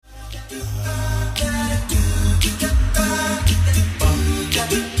You.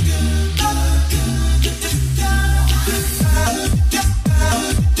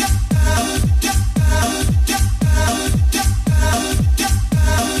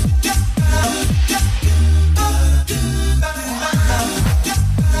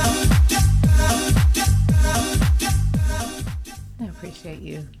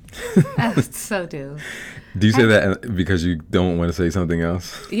 I so do. Do you say that because you don't want to say something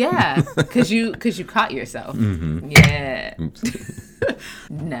else? Yeah, because you caught yourself. Mm-hmm. Yeah.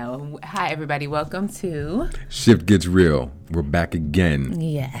 No. Hi, everybody. Welcome to Shift Gets Real. We're back again.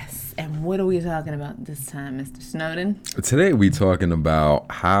 Yes. And what are we talking about this time, Mr. Snowden? Today we talking about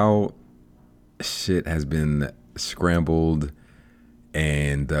how shit has been scrambled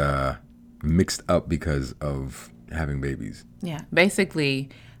and mixed up because of having babies. Yeah, basically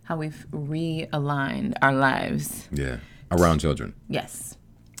how we've realigned our lives. Yeah, around children. Yes,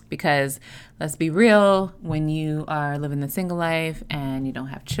 because let's be real, when you are living the single life and you don't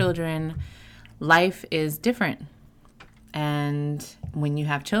have children, life is different. And when you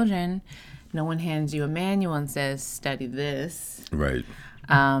have children, no one hands you a manual and says, study this. Right.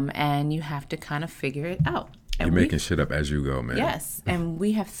 And you have to kind of figure it out. And you're making shit up as you go, man. Yes. And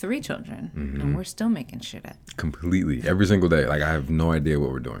we have 3 children, mm-hmm. and we're still making shit up. Completely. Every single day. Like, I have no idea what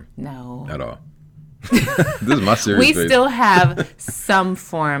we're doing. No. At all. This is my serious We face. still have some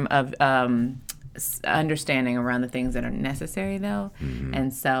form of understanding around the things that are necessary, though. Mm-hmm.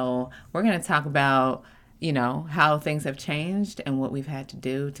 And so we're going to talk about, how things have changed and what we've had to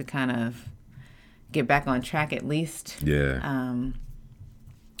do to kind of get back on track, at least. Yeah.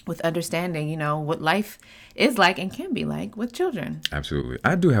 With understanding, what life is like and can be like with children. Absolutely.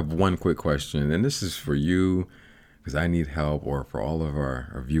 I do have one quick question, and this is for you because I need help, or for all of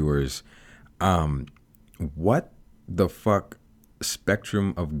our viewers. What the fuck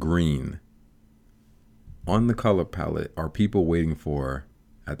spectrum of green on the color palette are people waiting for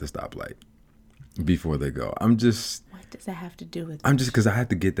at the stoplight before they go? What does that have to do with because I had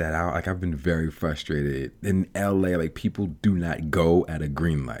to get that out. Like, I've been very frustrated. In LA, like, people do not go at a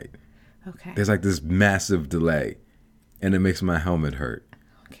green light. Okay. There's like this massive delay, and it makes my helmet hurt.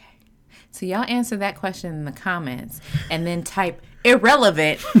 Okay. So y'all answer that question in the comments and then type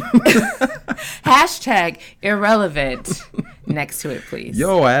irrelevant, hashtag irrelevant next to it, please.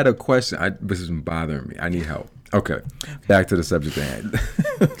 Yo, I had a question. This is bothering me. I need help. Okay. Back to the subject at hand.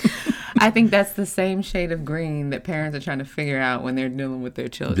 I think that's the same shade of green that parents are trying to figure out when they're dealing with their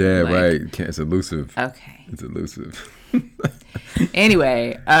children. Yeah, right. It's elusive. Okay. It's elusive.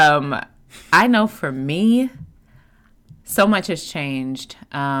 Anyway, I know for me, so much has changed.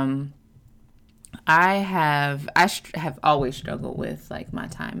 I have always struggled with like my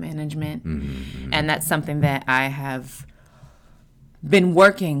time management, mm-hmm. and that's something that I have been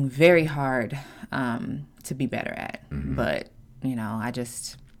working very hard to be better at. Mm-hmm. But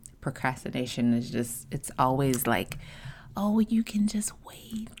procrastination is it's always like, oh, you can just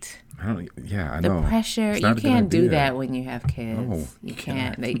wait. I know. The pressure, you can't do that when you have kids. No, you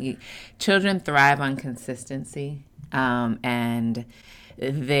can't. Children thrive on consistency, and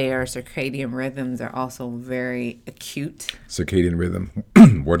their circadian rhythms are also very acute. Circadian rhythm,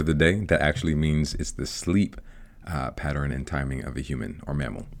 word of the day, that actually means it's the sleep pattern and timing of a human or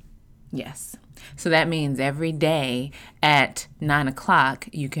mammal. Yes. So that means every day at 9 o'clock,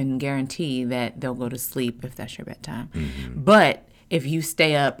 you can guarantee that they'll go to sleep if that's your bedtime. Mm-hmm. But if you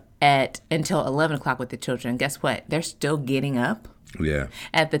stay up until 11 o'clock with the children, guess what? They're still getting up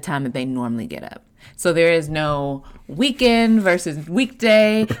at the time that they normally get up. So there is no weekend versus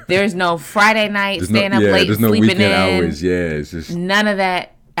weekday. There's no Friday night staying up late, there's no sleeping weekend in. Hours. Yeah, it's just none of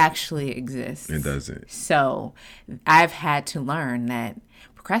that actually exists. It doesn't. So I've had to learn that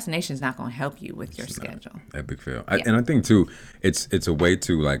procrastination is not going to help you with your schedule. Epic fail. And I think too, it's a way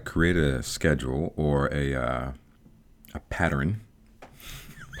to like create a schedule or a pattern.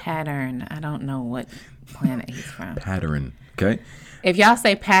 Pattern. I don't know what planet he's from. Pattern. Okay. If y'all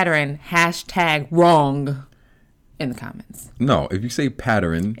say pattern, hashtag wrong in the comments. No, if you say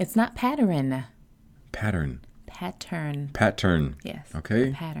pattern, it's not pattern. Pattern. Pattern. Yes.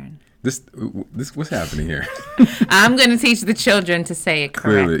 Okay. Pattern. This what's happening here? I'm going to teach the children to say it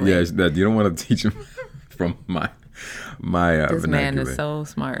correctly. Clearly, yes. That you don't want to teach them from my this vernacular. man is so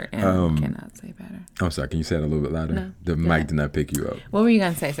smart and cannot say better. I'm sorry. Can you say it a little bit louder? No. The mic did not pick you up. What were you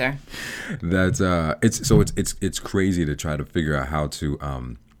going to say, sir? That's it's crazy to try to figure out how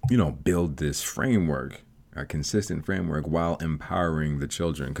to build this framework, a consistent framework, while empowering the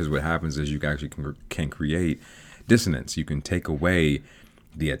children. Because what happens is you actually can create dissonance. You can take away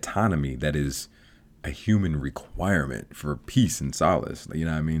the autonomy that is a human requirement for peace and solace. You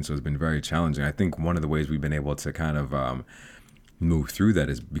know what I mean? So it's been very challenging. I think one of the ways we've been able to kind of move through that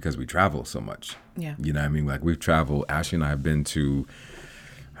is because we travel so much. Yeah. You know what I mean? Like we've traveled, Ashley and I have been to,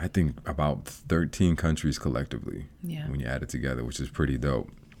 I think, about 13 countries collectively. Yeah. When you add it together, which is pretty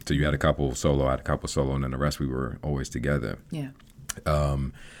dope. So you had a couple solo, I had a couple solo, and then the rest we were always together. Yeah.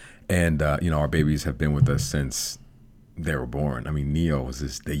 And our babies have been with us since they were born. I mean, Neo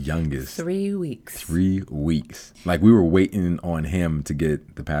was the youngest. 3 weeks. 3 weeks. Like we were waiting on him to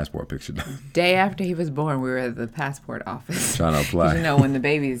get the passport picture done. Day after he was born, we were at the passport office. Trying to apply. You know, when the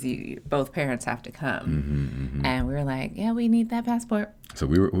babies, both parents have to come. And we were like, yeah, we need that passport. So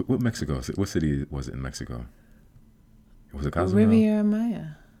we were, what Mexico? What city was it in Mexico? Was it Cozumel? Riviera Maya.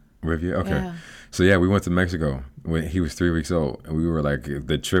 Riviera? Okay. Yeah. So yeah, we went to Mexico when he was 3 weeks old. And we were like,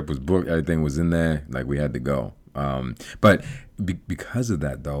 the trip was booked. Everything was in there. Like we had to go. But because of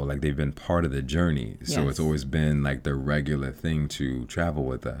that though, like they've been part of the journey. So Yes. it's always been like the regular thing to travel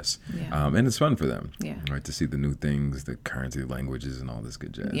with us. Yeah. And it's fun for them. Yeah. Right. To see the new things, the currency, languages and all this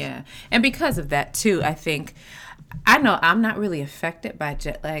good jazz. Yeah. And because of that too, I think, I know I'm not really affected by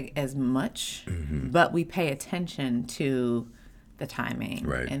jet lag as much, but we pay attention to the timing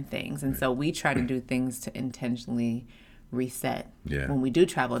Right. and things. And so we try to do things to intentionally reset Yeah. when we do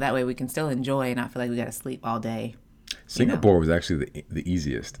travel. That way we can still enjoy and not feel like we got to sleep all day. Singapore was actually the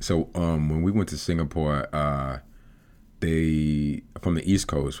easiest. So when we went to Singapore, they from the East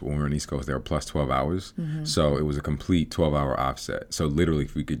Coast, when we were on the East Coast, they were plus 12 hours. So it was a complete 12-hour offset. So literally,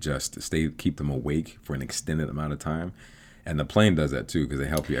 if we could just keep them awake for an extended amount of time. And the plane does that too, because they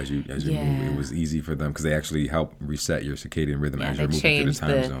help you as you move. It was easy for them because they actually help reset your circadian rhythm as you're moving through the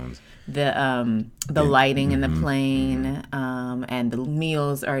time zones. The lighting in the plane, and the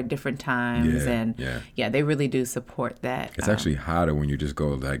meals are at different times, they really do support that. It's actually hotter when you just go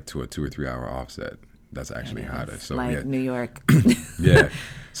like to a 2 or 3 hour offset. That's actually hotter. So like New York. Yeah.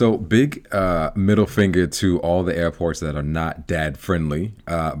 So big middle finger to all the airports that are not dad friendly.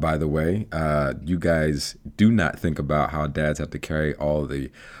 By the way, you guys do not think about how dads have to carry all the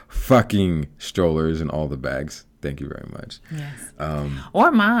fucking strollers and all the bags. Thank you very much. Yes.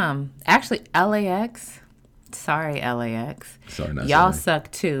 Or mom. Actually, LAX. Sorry, LAX. Sorry, not Y'all sorry.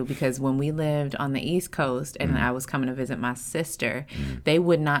 suck too, because when we lived on the East Coast and I was coming to visit my sister, they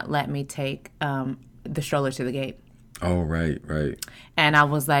would not let me take the stroller to the gate. Oh, right. And I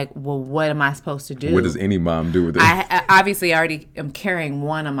was like, well, what am I supposed to do? What does any mom do with it? I obviously already am carrying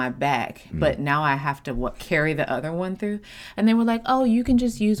one on my back, but now I have to carry the other one through. And they were like, oh, you can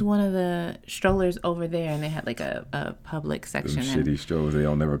just use one of the strollers over there. And they had like a public section. Them shitty strollers, they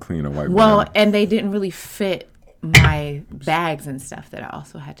all never clean or wipe. Well, down. and they didn't really fit my bags and stuff that I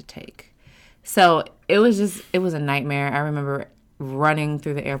also had to take. So it was a nightmare. I remember running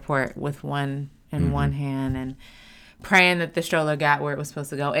through the airport with one in one hand and praying that the stroller got where it was supposed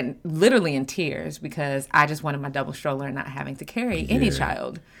to go, and literally in tears because I just wanted my double stroller and not having to carry any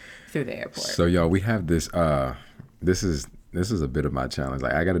child through the airport. So y'all, we have this. This is a bit of my challenge.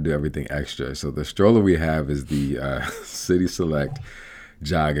 Like I got to do everything extra. So the stroller we have is the City Select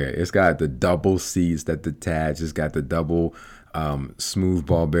jogger. It's got the double seats that detach. It's got the double smooth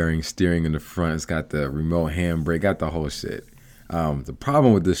ball bearing steering in the front. It's got the remote handbrake. Got the whole shit. The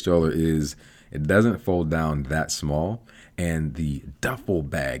problem with this stroller is it doesn't fold down that small, and the duffel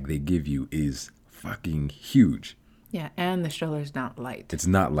bag they give you is fucking huge. Yeah, and the stroller's not light. It's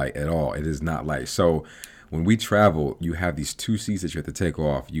not light at all. It is not light. So when we travel, you have these two seats that you have to take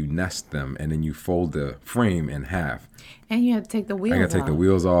off. You nest them, and then you fold the frame in half. And you have to take the wheels off. I gotta take the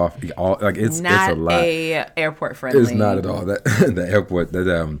wheels off. It's not a lot. Airport friendly. It's not at all. That the airport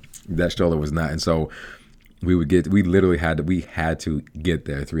that stroller was not. And so we literally had to get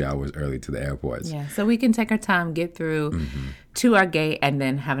there 3 hours early to the airports. Yeah, so we can take our time, get through to our gate, and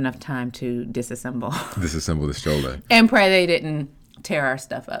then have enough time to disassemble the stroller. And pray they didn't tear our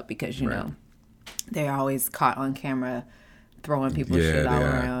stuff up because, you know, they're always caught on camera throwing people's shit all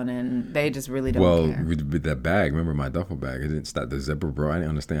around, and they just really don't care. Well, with that bag, remember my duffel bag, it didn't stop, the zipper broke. I didn't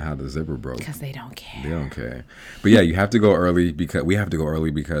understand how the zipper broke. Because they don't care. They don't care. But yeah, you have to go early because we have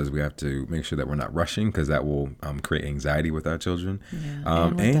to make sure that we're not rushing, because that will create anxiety with our children. Yeah,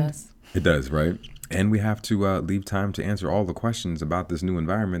 and with us. It does, right? And we have to leave time to answer all the questions about this new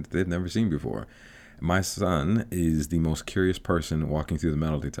environment that they've never seen before. My son is the most curious person walking through the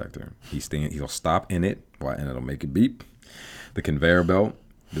metal detector. He'll stop in it, and it'll make it beep. The conveyor belt,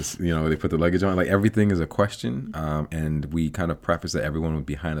 they put the luggage on. Like everything is a question, and we kind of preface that everyone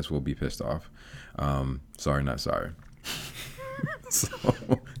behind us will be pissed off. Sorry, not sorry.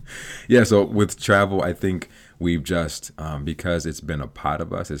 So with travel, I think We've just, because it's been a part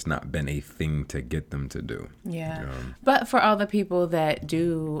of us, it's not been a thing to get them to do. Yeah. But for all the people that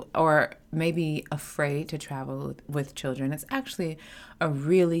do or maybe afraid to travel with children, it's actually a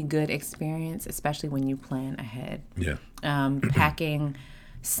really good experience, especially when you plan ahead. Yeah. Packing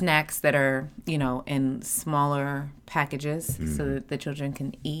snacks that are, in smaller packages so that the children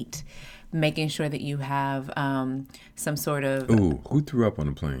can eat. Making sure that you have some sort of... Ooh, who threw up on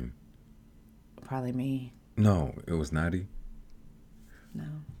the plane? Probably me. No, it was Natty. No.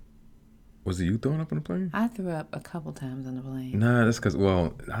 Was it you throwing up on the plane? I threw up a couple times on the plane. Nah, that's because,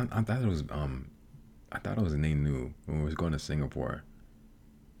 I thought it was Nanu when we was going to Singapore.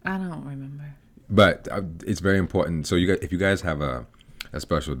 I don't remember. But it's very important. So if you guys have a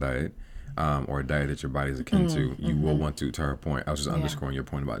special diet or a diet that your body's akin to, you will want to her point. I was just underscoring your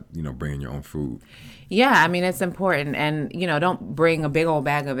point about, bringing your own food. Yeah, I mean, it's important. And, don't bring a big old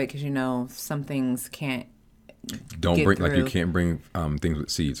bag of it because, some things can't Don't bring, through. you can't bring things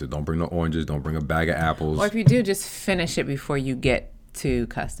with seeds. So don't bring no oranges. Don't bring a bag of apples. Or if you do, just finish it before you get to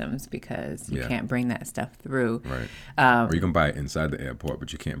customs because you can't bring that stuff through. Right. Or you can buy it inside the airport,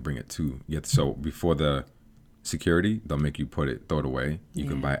 but you can't bring it to. So before the security, they'll make you throw it away. You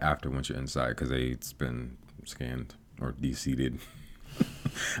can buy it after once you're inside because it's been scanned or de-seeded.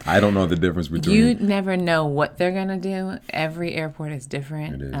 I don't know the difference between. You never know what they're gonna do. Every airport is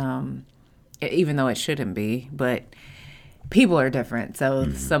different. It is. Even though it shouldn't be, but people are different.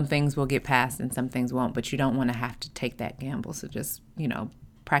 So some things will get passed and some things won't. But you don't want to have to take that gamble. So just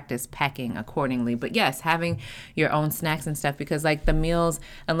practice packing accordingly. But yes, having your own snacks and stuff because like the meals,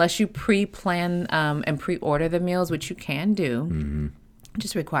 unless you pre-plan and pre-order the meals, which you can do, it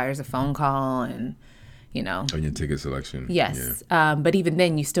just requires a phone call and. On your ticket selection. Yes. Yeah. But even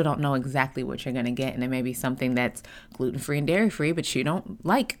then, you still don't know exactly what you're going to get. And it may be something that's gluten-free and dairy-free, but you don't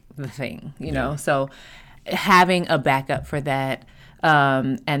like the thing, you know? So having a backup for that.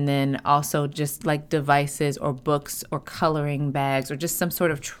 And then also just like devices or books or coloring bags or just some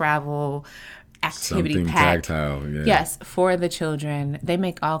sort of travel activity something pack. Tactile. Yeah. Yes, for the children. They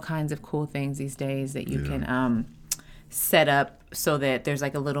make all kinds of cool things these days that you can set up so that there's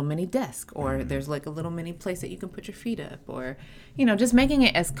like a little mini desk or there's like a little mini place that you can put your feet up or, just making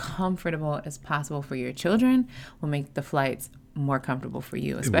it as comfortable as possible for your children will make the flights more comfortable for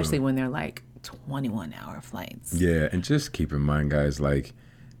you, especially when they're like 21-hour flights. Yeah, and just keep in mind, guys, like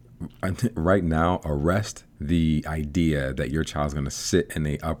right now, arrest the idea that your child's going to sit in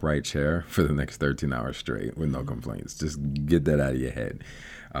a upright chair for the next 13 hours straight with no complaints. Just get that out of your head.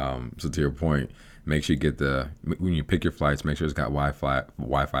 So to your point, make sure you get when you pick your flights, make sure it's got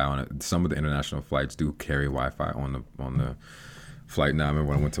Wi-Fi on it. Some of the international flights do carry Wi-Fi on the flight. Now, I remember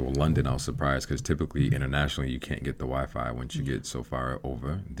when I went to London, I was surprised because typically internationally you can't get the Wi-Fi once you get so far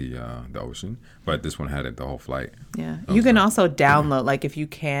over the ocean. But this one had it the whole flight. Yeah, you can also download, like if you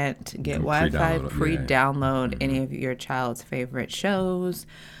can't get Wi-Fi, pre-download any of your child's favorite shows,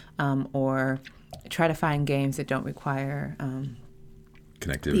 or try to find games that don't require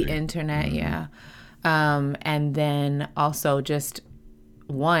connectivity, the internet. And then also just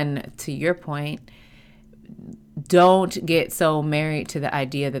to your point, don't get so married to the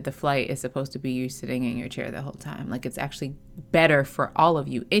idea that the flight is supposed to be you sitting in your chair the whole time. Like it's actually better for all of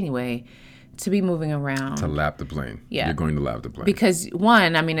you anyway to be moving around. To lap the plane. Yeah. You're going to lap the plane. Because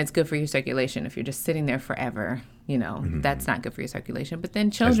it's good for your circulation. If you're just sitting there forever, that's not good for your circulation. But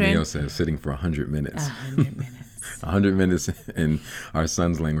then children. As Neo says, sitting for 100 minutes. 100 minutes. 100 minutes in our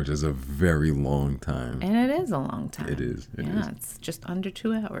son's language is a very long time. And it is a long time. It is. It's just under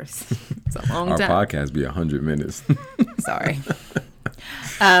 2 hours. It's a long time. Our podcast be 100 minutes. Sorry.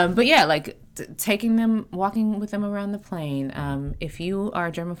 But yeah, like taking them, walking with them around the plane. If you are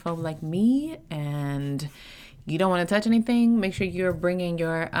a germaphobe like me and you don't want to touch anything, make sure you're bringing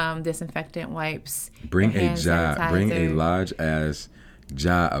your disinfectant wipes. Bring a jar. Bring a large ass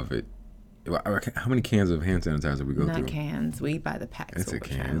jar of it. How many cans of hand sanitizer we go through? Not cans. We buy the packs. It's a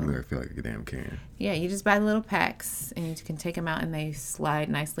can. I feel like a damn can. Yeah, you just buy little packs and you can take them out and they slide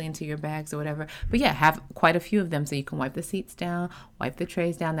nicely into your bags or whatever. But yeah, have quite a few of them so you can wipe the seats down, wipe the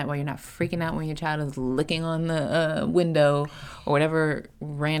trays down. That way you're not freaking out when your child is licking on the window or whatever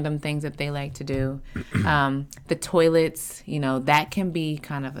random things that they like to do. The toilets, that can be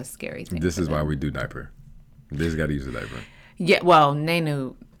kind of a scary thing. This is why we do diaper. They just got to use a diaper. Yeah, well,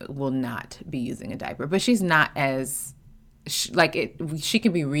 Nenu will not be using a diaper, but she's not as she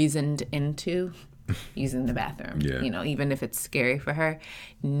can be reasoned into using the bathroom. Even if it's scary for her.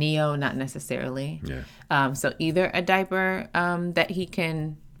 Neo, not necessarily. Yeah. So either a diaper that he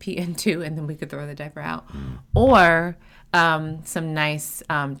can pee into, and then we could throw the diaper out, or some nice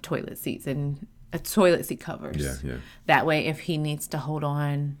toilet seats. And toilet seat covers. Yeah, yeah. That way, if he needs to hold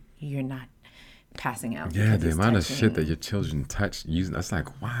on, you're not passing out. Yeah, because the he's amount of touching. shit that your children touch using, that's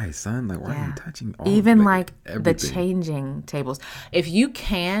like, why, son? Like, why are you touching all Even like the everything? changing tables. If you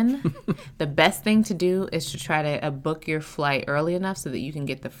can, the best thing to do is to try to book your flight early enough so that you can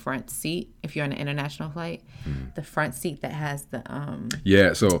get the front seat. If you're on an international flight, the front seat that has the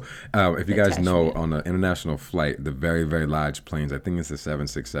Yeah, so if you guys know, attachment. on an international flight, the very, very large planes, I think it's the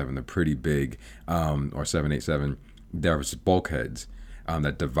 767, they're pretty big, or 787, there's bulkheads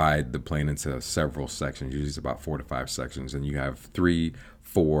that divide the plane into several sections. Usually it's about 4 to 5 sections. And you have 3,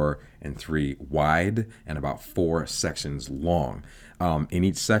 4, and 3 wide and about 4 sections long. In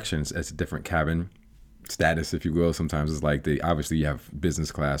each section, it's a different cabin status, if you will. Sometimes it's like obviously you have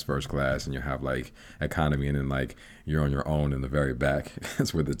business class, first class, and you have like economy, and then like you're on your own in the very back.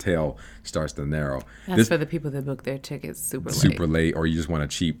 That's where the tail starts to narrow. That's for the people that book their tickets super late, or you just want a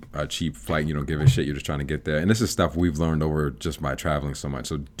cheap flight. You don't give a shit. You're just trying to get there. And this is stuff we've learned over just by traveling so much.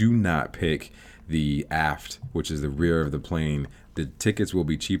 So do not pick the aft, which is the rear of the plane. The tickets will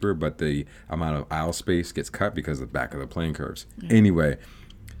be cheaper, but the amount of aisle space gets cut because the back of the plane curves. Anyway,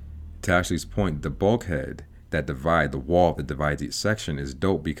 to Ashley's point, the bulkhead the wall that divides each section is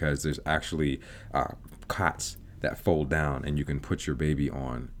dope because there's actually cots that fold down and you can put your baby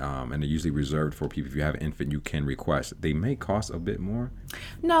on, and they're usually reserved for people. If you have an infant, you can request. They may cost a bit more.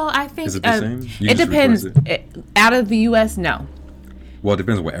 No, I think Is it the same? It depends. Out of the U.S., no. Well, it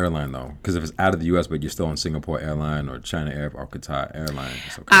depends on what airline though, because if it's out of the U.S. but you're still on Singapore Airline or China Air or Qatar Airline,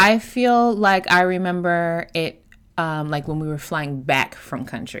 it's okay. I feel like I remember it. Like when we were flying back from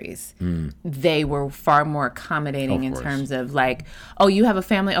countries, they were far more accommodating in terms of like, oh, you have a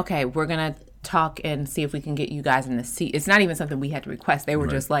family? Okay, we're going to talk and see if we can get you guys in the seat. It's not even something we had to request. They were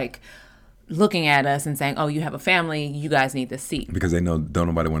just like looking at us and saying, oh, you have a family, you guys need the seat. Because they know don't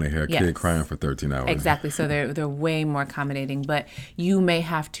nobody want to hear a kid crying for 13 hours. Exactly. So they're way more accommodating, but you may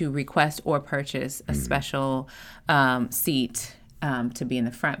have to request or purchase a special seat to be in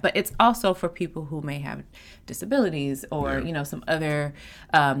the front. But it's also for people who may have disabilities or, some other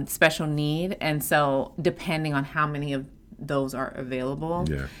special need. And so depending on how many of those are available,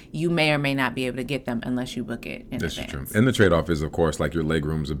 you may or may not be able to get them unless you book it in advance. True. And the trade-off is, of course, like your leg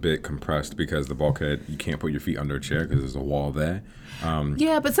room's a bit compressed because the bulkhead, you can't put your feet under a chair because there's a wall there.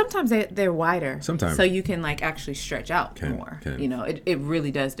 Yeah, but sometimes they're wider. Sometimes. So you can like actually stretch out more. It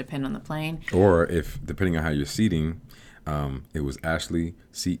really does depend on the plane. Or if, depending on how you're seating, it was Ashley,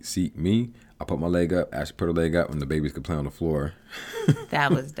 seat me. I put my leg up, Ashley put her leg up, and the babies could play on the floor.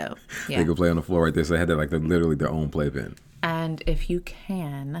 That was dope. Yeah. They could play on the floor right there. So they had literally their own playpen. And if you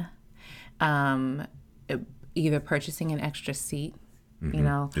can, either purchasing an extra seat, if you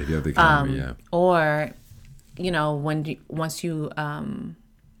have the economy, or once you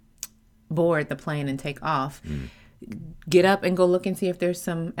board the plane and take off, get up and go look and see if there's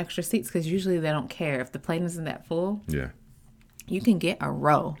some extra seats, because usually they don't care if the plane isn't that full. Yeah. You can get a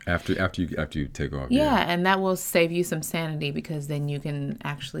row after you take off. Yeah, and that will save you some sanity because then you can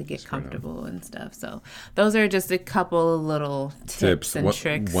actually get comfortable and stuff. So those are just a couple little tips and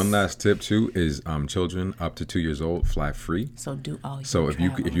tricks. One last tip too is children up to 2 years old fly free. So do all your So if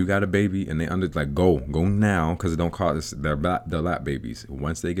you got a baby and they go now, because it don't cost, they're lap babies.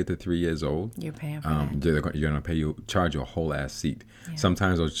 Once they get to 3 years old, you're paying for that. You're gonna charge you a whole ass seat. Yeah.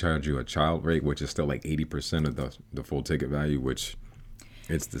 Sometimes they'll charge you a child rate, which is still like 80% of the full ticket value, which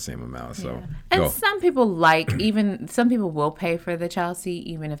it's the same amount. So and some people some people will pay for the child seat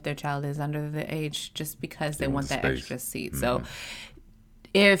even if their child is under the age, just because they want that extra seat. So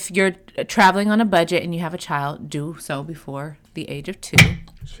if you're traveling on a budget and you have a child, do so before the age of 2.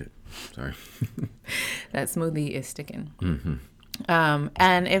 Shit, sorry. That smoothie is sticking.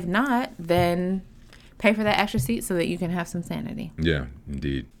 And if not, then pay for that extra seat so that you can have some sanity. Yeah,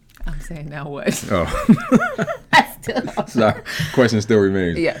 indeed. I'm saying now what? Oh. So, question still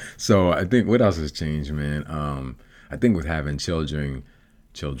remains. Yes. So I think what else has changed, man? I think with having children,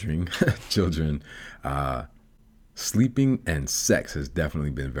 sleeping and sex has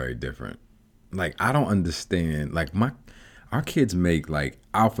definitely been very different. Like, I don't understand. Like, our kids make like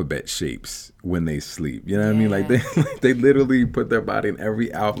alphabet shapes when they sleep. You know what I mean? Like they literally put their body in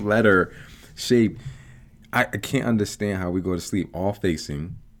every letter shape. I can't understand how we go to sleep all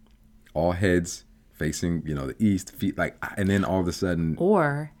heads facing, the east, feet, and then all of a sudden.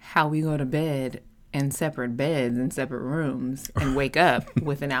 Or how we go to bed in separate beds in separate rooms and wake up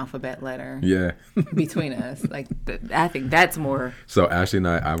with an alphabet letter. Yeah. Between us. Like, I think that's more. So Ashley and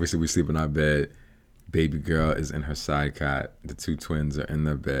I, obviously we sleep in our bed. Baby girl is in her side cot. The 2 twins are in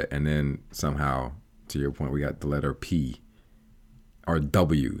their bed. And then somehow, to your point, we got the letter P or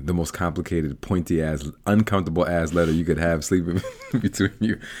W, the most complicated, pointy ass, uncomfortable ass letter you could have sleeping between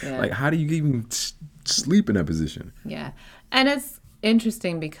you. Yeah. Like, how do you even sleep in that position? Yeah. And it's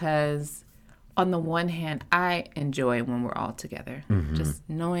interesting because on the one hand, I enjoy when we're all together. Mm-hmm. Just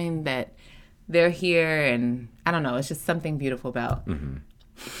knowing that they're here, and I don't know, it's just something beautiful about. Mm-hmm.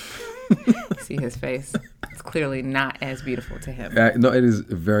 See his face. It's clearly not as beautiful to him. No, it is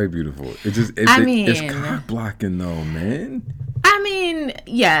very beautiful. It's cock blocking though, man. I mean,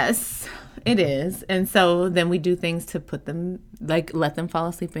 yes, it is. And so then we do things to put them, like let them fall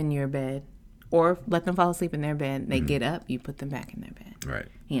asleep in your bed, or let them fall asleep in their bed. They get up, you put them back in their bed. Right.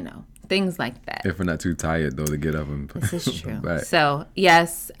 You know, things like that. If we're not too tired though to get up and put this is true. Back. So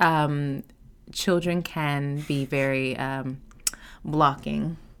yes, children can be very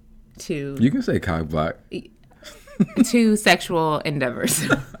blocking to. You can say cock block. To sexual endeavors.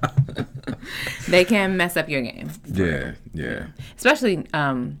 They can mess up your game. Yeah. Especially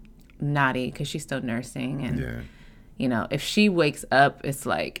Nadi, because she's still nursing. And, you know, if she wakes up, it's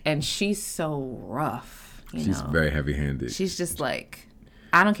like, and she's so rough. She's very heavy-handed. She's just like,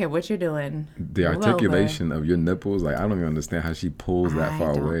 I don't care what you're doing. The articulation of your nipples, like, I don't even understand how she pulls that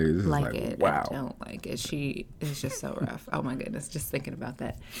far away. This like is like, it. wow. I don't like it. She is just so rough. Oh my goodness, just thinking about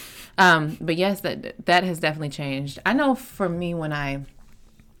that. But yes, that has definitely changed. I know for me, when I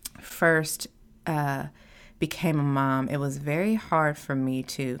first became a mom, it was very hard for me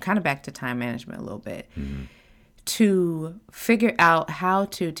to, kind of back to time management a little bit, to figure out how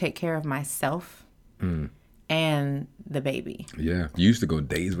to take care of myself and the baby. Yeah. You used to go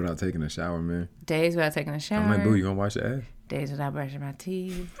days without taking a shower, man. Days without taking a shower. I'm like, boo, you gonna wash your ass? Days without brushing my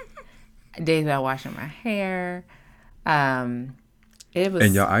teeth. Days without washing my hair. It was.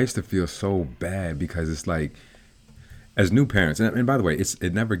 And y'all, I used to feel so bad because it's like, as new parents, and by the way,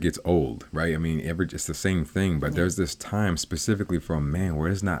 it never gets old, right? I mean, it's the same thing, but there's this time specifically for a man where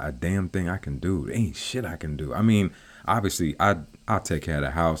there's not a damn thing I can do. There ain't shit I can do. I mean, obviously, I'll take care of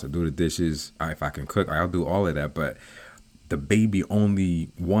the house, I'll do the dishes, if I can cook, I'll do all of that, but the baby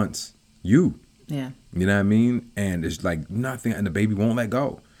only wants you. Yeah. You know what I mean? And it's like nothing, and the baby won't let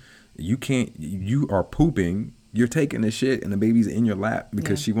go. You are pooping, you're taking the shit, and the baby's in your lap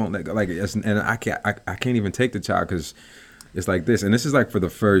because she won't let go. Like, and I can't even take the child because it's like this. And this is like for the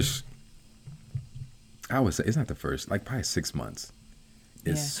first, I would say it's not the first, like probably 6 months.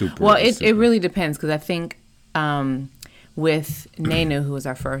 It's super. Well, it really depends, because I think with Nenu, who was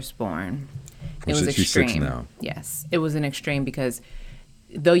our firstborn, it was extreme. She's 6 now. Yes, it was an extreme because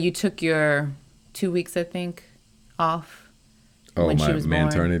though you took your 2 weeks, I think, off. Oh, when my she was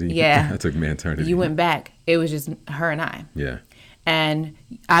maternity? Born. Yeah. I took maternity. You went back. It was just her and I. Yeah. And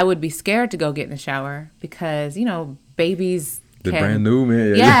I would be scared to go get in the shower because, you know, babies. They're brand new,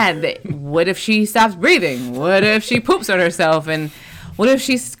 man. Yeah. What if she stops breathing? What if she poops on herself? And what if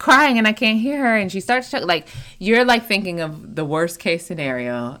she's crying and I can't hear her and she starts to, like, you're like thinking of the worst case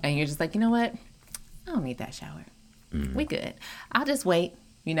scenario and you're just like, you know what? I don't need that shower. Mm-hmm. We good. I'll just wait,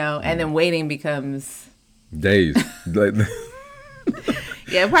 you know, and then waiting becomes days.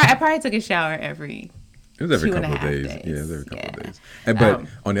 Yeah, I probably took a shower every. It was every couple of days. Yeah, it was every couple of days. But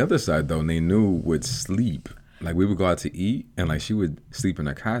on the other side, though, Nenu would sleep. Like, we would go out to eat, and like she would sleep in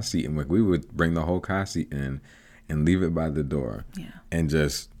a car seat, and like we would bring the whole car seat in and leave it by the door, and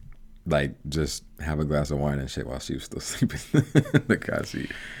just have a glass of wine and shit while she was still sleeping in the car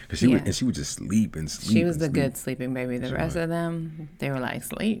seat. Cause she would just sleep and sleep. She was the good sleeping baby. The rest of them, they were like,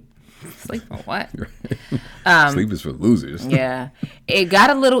 sleep for what? Sleep is for losers. Yeah. It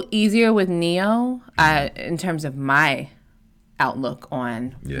got a little easier with Neo in terms of my outlook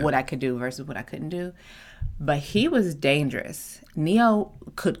on what I could do versus what I couldn't do. But he was dangerous. Neo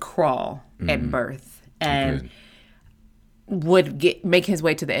could crawl at birth and would make his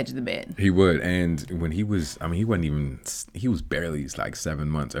way to the edge of the bed. He would. And when he was barely like 7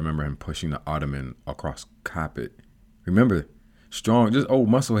 months. I remember him pushing the ottoman across carpet. Remember? Strong, just old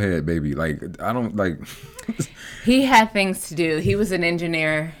muscle head, baby. Like, I don't like. He had things to do. He was an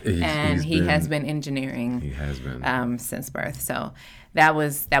engineer, and he has been engineering. He has been since birth. So that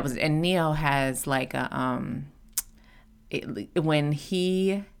was. And Neo has like a when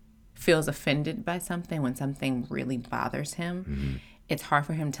he feels offended by something, when something really bothers him, it's hard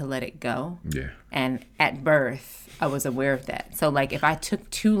for him to let it go. Yeah. And at birth, I was aware of that. So like if I took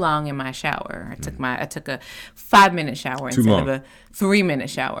too long in my shower, I took a 5-minute shower instead of a 3-minute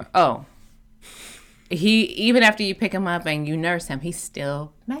shower. Oh. He, even after you pick him up and you nurse him, he's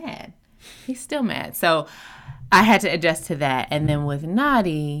still mad. So I had to adjust to that. And then with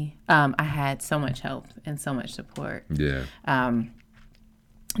Nadi, I had so much help and so much support. Yeah.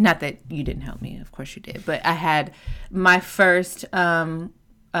 Not that you didn't help me, of course you did, but I had my first cuarentena,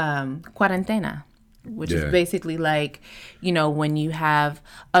 which is basically like, when you have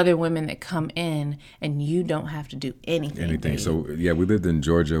other women that come in and you don't have to do anything. Babe. So we lived in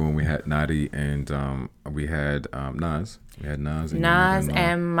Georgia when we had Nadi and we had Nas. We had Nas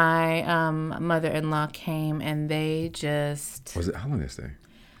and my mother-in-law came, and they just... Was it, how long did they stay?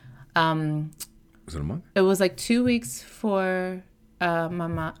 Was it a month? It was like 2 weeks for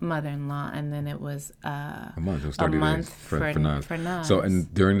my mother-in-law, and then it was a month. It was 30 days for Nas. So,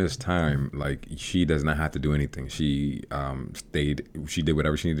 and during this time, like, she does not have to do anything. She stayed. She did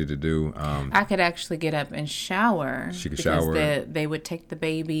whatever she needed to do. I could actually get up and shower. She could shower. They would take the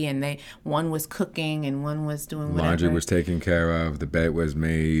baby, and one was cooking and one was doing whatever. Laundry was taken care of. The bed was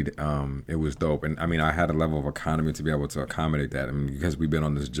made. It was dope. And I mean, I had a level of economy to be able to accommodate that. I mean, because we've been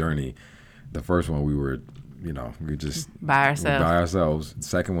on this journey. The first one we were. We just by ourselves. The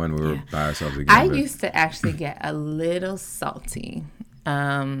second one, we were by ourselves again. I used to actually get a little salty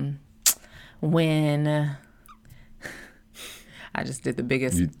when I just did the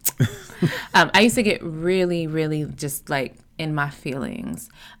biggest. I used to get really, really just like in my feelings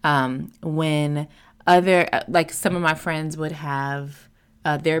when some of my friends would have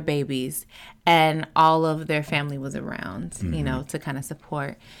their babies and all of their family was around, to kind of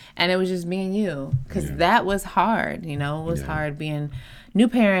support. And it was just me and you, because that was hard, it was hard being new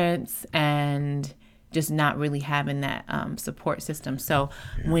parents and just not really having that support system. So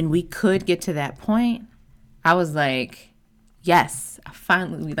when we could get to that point, I was like, yes, we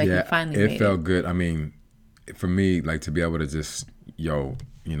finally made it. It felt good. I mean, for me, like, to be able to just,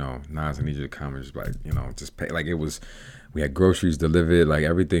 Nas, I need you to come and just like, just pay. Like, it was... We had groceries delivered, like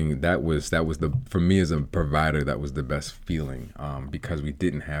everything. That was for me as a provider, that was the best feeling, because we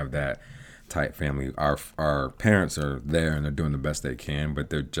didn't have that tight family. Our parents are there and they're doing the best they can, but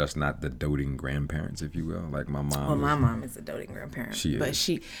they're just not the doting grandparents, if you will. Like my mom. Well, my mom is a doting grandparent. She is.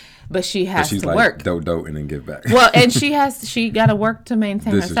 But she has she's to like, work. Dote and then give back. Well, and she got to work to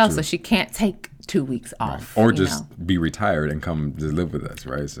maintain herself, so she can't take 2 weeks off. Right. Or just be retired and come to live with us,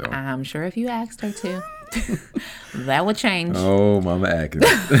 right? So I'm sure if you asked her to. That would change. Oh, Mama Atkins.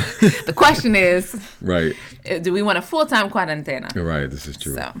 The question is, right? Do we want a full-time cuarentena? Right, this is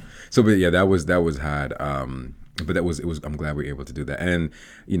true. So, but yeah, that was hard. But it was. I'm glad we were able to do that. And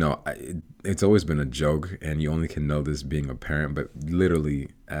it's always been a joke, and you only can know this being a parent. But literally,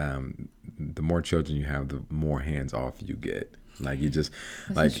 the more children you have, the more hands off you get. Like you just,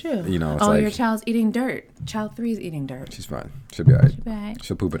 this is true. It's your child's eating dirt. Child 3 is eating dirt. She's fine. She'll be all right.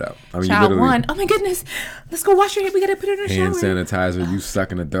 She'll poop it out. I mean, Child 1, oh my goodness, let's go wash your hair. We gotta put her in the hand shower. Hand sanitizer. You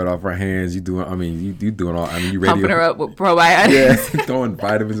sucking the dirt off her hands. You doing? I mean, you doing all. I mean, you ready? Pumping her up with probiotics. Yeah, throwing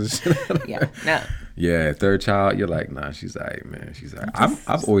vitamins and shit. Yeah, no. Yeah, third child, you're like, nah, she's all right, man. She's all right.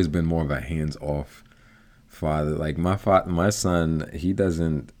 I've always been more of a hands off father. Like my son,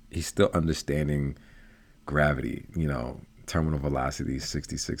 he's still understanding gravity. Terminal velocity is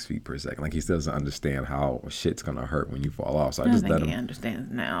 66 feet per second. Like, he still doesn't understand how shit's gonna hurt when you fall off. So I just let him. He understands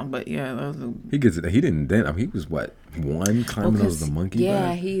now, but yeah, he gets it. He didn't then. I mean, he was what, 1 climbing those the monkey.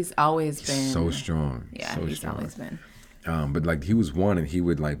 Yeah, he's always been so strong. Yeah, so he's strong. always been. But like he was 1, and he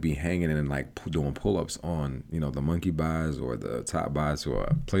would like be hanging and like doing pull-ups on the monkey bars or the top bars or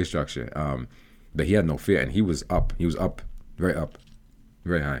play structure. But he had no fear, and he was up. He was up, very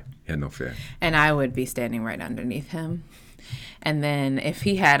high. He had no fear. And I would be standing right underneath him. And then if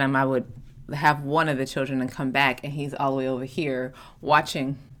he had him, I would have one of the children and come back, and he's all the way over here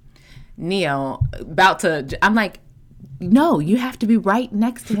watching Neo about to. I'm like, no, you have to be right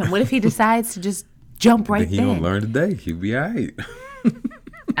next to him. What if he decides to just jump right there? He gonna learn today. He'll be all right.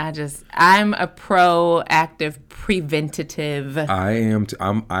 I'm a proactive, preventative. I am.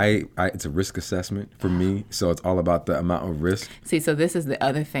 It's a risk assessment for me, so it's all about the amount of risk. See, so this is the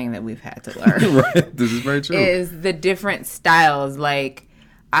other thing that we've had to learn. Right, this is very true. Is the different styles. Like,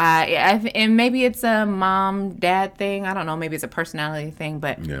 and maybe it's a mom-dad thing. I don't know. Maybe it's a personality thing,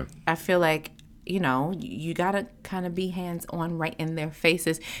 but yeah. I feel like you gotta kind of be hands-on right in their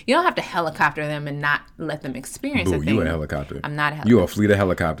faces. You don't have to helicopter them and not let them experience a thing. You a helicopter. I'm not a helicopter. You a fleet of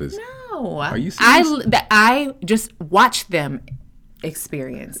helicopters. No. Are you serious? I just watch them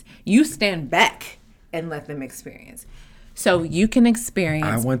experience. You stand back and let them experience. So you can experience.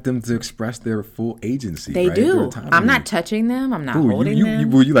 I want them to express their full agency. They right? do. I'm not touching them. I'm not holding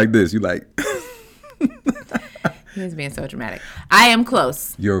them. You like this. You like... He's being so dramatic. I am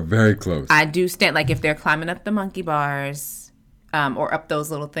close. You're very close. I do stand, like if they're climbing up the monkey bars or up those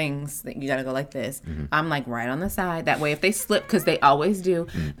little things that you got to go like this, I'm like right on the side. That way if they slip, because they always do,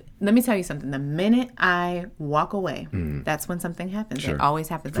 let me tell you something. The minute I walk away, that's when something happens. Sure. It always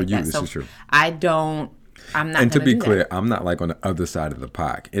happens For like you, that. this So is true. I'm not. And to be do clear, that. I'm not like on the other side of the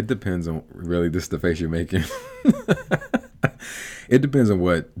park. It depends on really. This is the face you're making. It depends on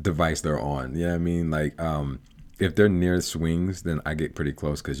what device they're on. You know what I mean? Like, if they're near swings, then I get pretty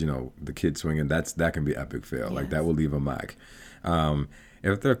close because the kid swinging. That can be epic fail. Like that will leave a mark.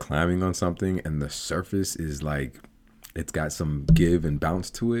 If they're climbing on something and the surface is like, it's got some give and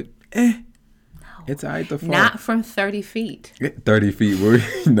bounce to it. It's all right to fall. Not from 30 feet. 30 feet.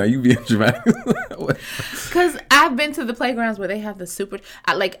 Now you being dramatic. Because I've been to the playgrounds where they have the super...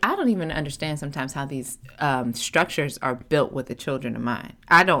 I don't even understand sometimes how these structures are built with the children in mind.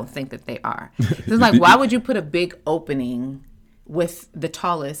 I don't think that they are. It's like, why would you put a big opening with the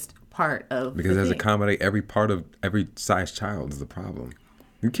tallest part of Because it has to accommodate every part of every size child is the problem.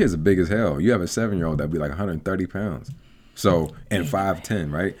 Your kids are big as hell. You have a 7-year-old that'd be like 130 pounds. So, and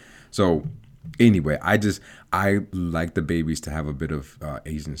 5'10", right? So... Anyway, I like the babies to have a bit of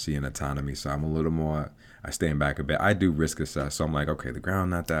agency and autonomy, so I'm a little more, I stand back a bit. I do risk assess, so I'm like, okay, the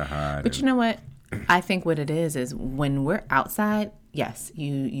ground not that high. But you know what? I think what it is when we're outside, yes,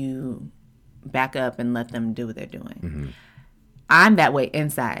 you back up and let them do what they're doing. Mm-hmm. I'm that way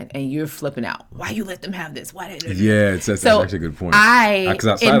inside, and you're flipping out. Why you let them have this? Why did Yeah, that's actually a good point.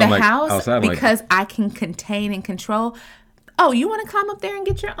 Outside, in the house, because I can contain and control. Oh, you want to climb up there and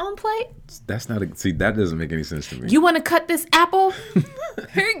get your own plate? That's not that doesn't make any sense to me. You want to cut this apple?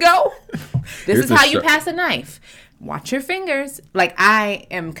 Here you go. This is how you pass a knife. Watch your fingers. Like, I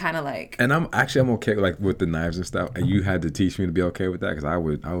am kind of like... And I'm okay like with the knives and stuff. And you had to teach me to be okay with that because I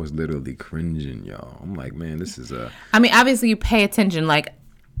was literally cringing, y'all. I'm like, man, this is a... I mean, obviously you pay attention. Like,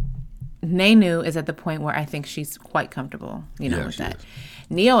 Nenu is at the point where I think she's quite comfortable, with that. Is.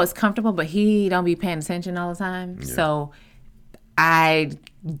 Neo is comfortable, but he don't be paying attention all the time. Yeah. So... I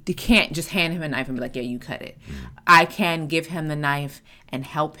can't just hand him a knife and be like, yeah, you cut it. Mm-hmm. I can give him the knife and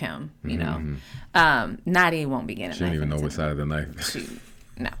help him, Nadi won't be getting a knife. She don't even know what side of the knife.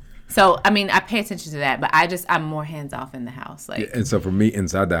 No. So, I mean, I pay attention to that, but I'm more hands-off in the house. Like, yeah, and so for me,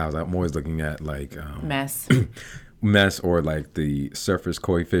 inside the house, I'm always looking at, like... mess or, like, the surface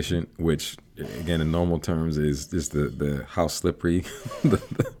coefficient, which, again, in normal terms is just the how slippery...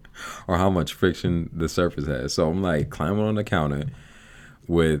 or how much friction the surface has. So I'm like climbing on the counter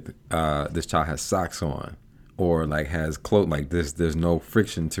with this child has socks on or like has clothes like this. There's no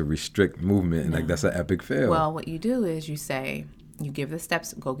friction to restrict movement, and like that's an epic fail. Well, what you do is you say you give the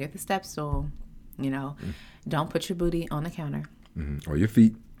steps, go get the step stool. Don't put your booty on the counter or your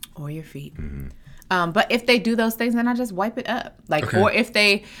feet. But if they do those things, then I just wipe it up. Or if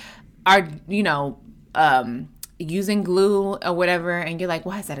they are using glue or whatever, and you're like,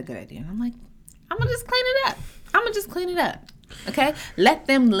 why is that a good idea? And I'm like, I'm gonna just clean it up. Okay, let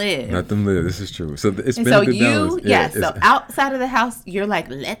them live. This is true. So it's been a good balance. So outside of the house, you're like,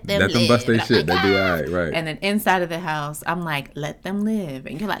 let them bust their shit. They be all right. And then inside of the house, I'm like, let them live.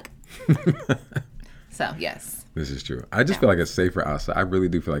 And you're like, so yes, this is true. I just feel like it's safer outside. I really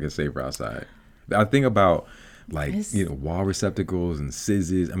do feel like it's safer outside. I think about like wall receptacles and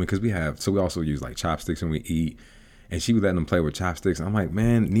scissors. I mean, because we also use like chopsticks when we eat. And she would let them play with chopsticks. And I'm like,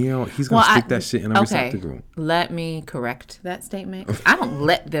 man, Neo, he's going to stick that shit in a receptacle. Let me correct that statement. I don't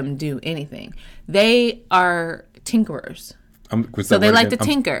let them do anything. They are tinkerers. So they like to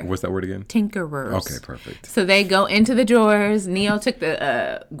tinker. What's that word again? Tinkerers. Okay, perfect. So they go into the drawers. Neo took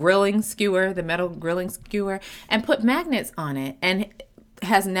the the metal grilling skewer, and put magnets on it. And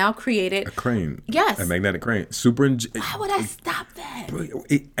has now created... a crane. Yes. A magnetic crane. Why would I stop that?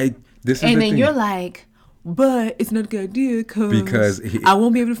 You're like... But it's not a good idea because I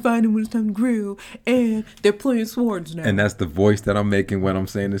won't be able to find him when it's time to grill, and they're playing swords now. And that's the voice that I'm making when I'm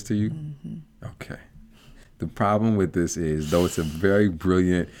saying this to you? Mm-hmm. Okay. The problem with this is, though it's a very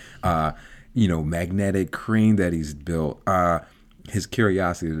brilliant, magnetic crane that he's built, his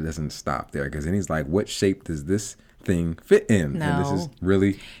curiosity doesn't stop there. Because then he's like, what shape does this thing fit in? No. And this is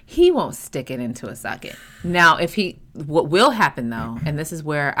really... He won't stick it into a socket. Now, what will happen though, and this is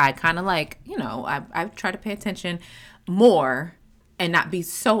where I kind of like, I try to pay attention more and not be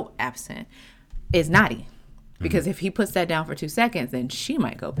so absent, is Nadi. Because if he puts that down for 2 seconds, then she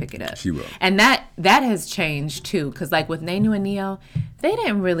might go pick it up. She will. And that has changed too. Because like with Nenu and Neo, they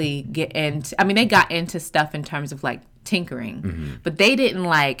didn't really get into, they got into stuff in terms of like tinkering, but they didn't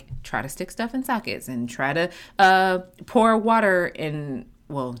like try to stick stuff in sockets and try to pour water in.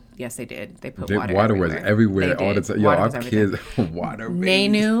 Well, yes, they did. They put water everywhere. Water was everywhere all the time. Yo, our kids, water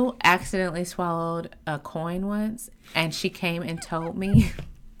babies. Nenu accidentally swallowed a coin once, and she came and told me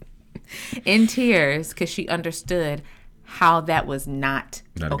in tears because she understood how that was not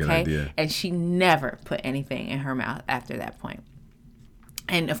a good okay. idea. And she never put anything in her mouth after that point.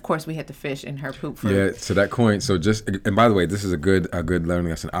 And of course, we had the fish in her poop. Yeah. So that coin. So just, and by the way, this is a good learning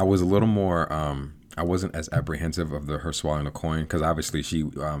lesson. I was a little more. I wasn't as apprehensive of her swallowing the coin because obviously she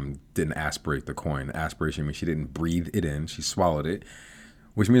didn't aspirate the coin. Aspiration means she didn't breathe it in; she swallowed it,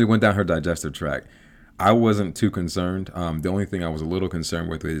 which means it went down her digestive tract. I wasn't too concerned. The only thing I was a little concerned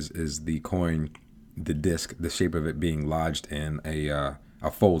with is the coin, the disc, the shape of it being lodged in a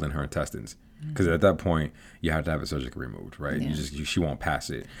fold in her intestines. Because at that point, you have to have it surgically removed, right? Yeah. She won't pass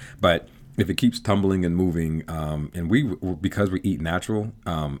it. But if it keeps tumbling and moving, and because we eat natural,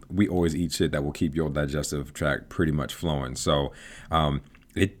 we always eat shit that will keep your digestive tract pretty much flowing. So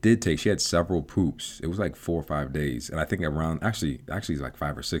it did take. She had several poops. It was like 4 or 5 days, and I think around actually it's like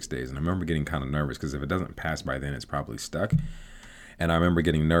 5 or 6 days. And I remember getting kind of nervous because if it doesn't pass by then, it's probably stuck. And I remember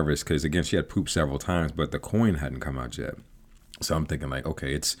getting nervous because again, she had pooped several times, but the coin hadn't come out yet. So I'm thinking like,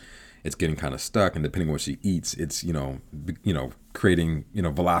 okay, it's getting kind of stuck, and depending on what she eats, it's creating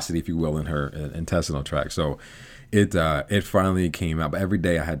velocity, if you will, in her intestinal tract. So it finally came out. But every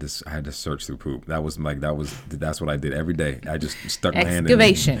day I had to search through poop. That's what I did every day. I just stuck my hand in.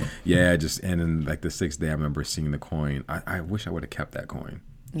 Excavation. Yeah, and then like the 6th day, I remember seeing the coin. I wish I would have kept that coin.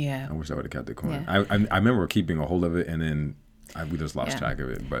 Yeah. I wish I would have kept the coin. Yeah. I remember keeping a hold of it, and then we just lost track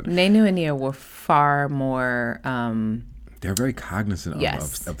of it. But Nenu and Nia were far more. They're very cognizant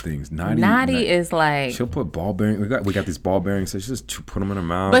of things. Nadi is like, she'll put ball bearings. We got these ball bearings, so she just put them in her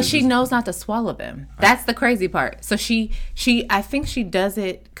mouth. but she knows not to swallow them. That's the crazy part. So she I think she does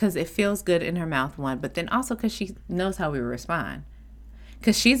it because it feels good in her mouth, one, but then also because she knows how we respond.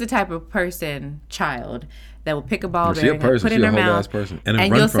 Because she's the type of child that will pick a ball bearing, put it in her mouth,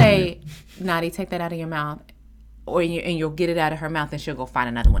 and you'll say, "Nadi, take that out of your mouth," and you'll get it out of her mouth, and she'll go find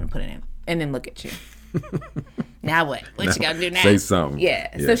another one and put it in, and then look at you. Now what? What you gotta do now? Say something.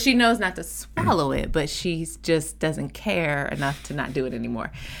 Yeah. So she knows not to swallow it, but she just doesn't care enough to not do it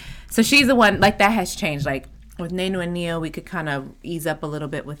anymore. So she's the one, like, that has changed. Like with Nenu and Neo, we could kind of ease up a little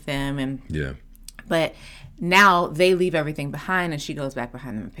bit with them, and but now they leave everything behind, and she goes back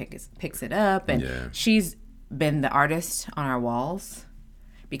behind them and picks it up, and she's been the artist on our walls.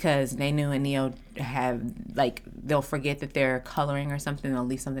 Because Nenu and Neo they'll forget that they're coloring or something. They'll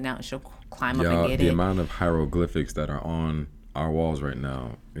leave something out, and she'll climb up and get it. The amount of hieroglyphics that are on our walls right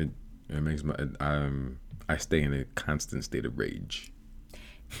now, it makes I stay in a constant state of rage.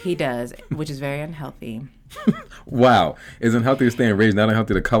 He does, which is very unhealthy. Wow, it's unhealthy to stay in rage, not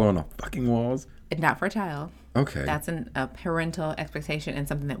unhealthy to color on the fucking walls. Not for a child. Okay. That's a parental expectation and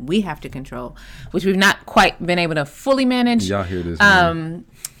something that we have to control, which we've not quite been able to fully manage. Y'all hear this?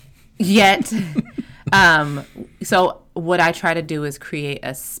 Yet. So what I try to do is create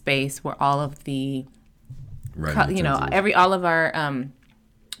a space where all of the, all of our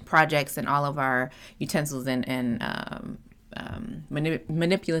projects and all of our utensils and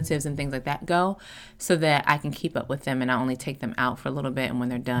manipulatives and things like that go, so that I can keep up with them, and I only take them out for a little bit, and when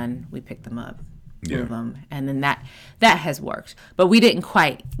they're done, we pick them up. Move them, and then that has worked, but we didn't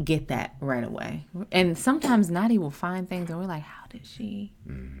quite get that right away. And sometimes Nadi will find things, and we're like, how did she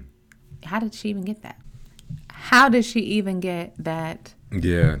even get that? How did she even get that?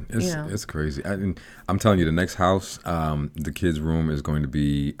 Yeah, it's crazy. I'm telling you, the next house, the kids' room is going to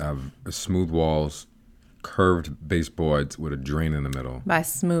be smooth walls, curved baseboards with a drain in the middle. By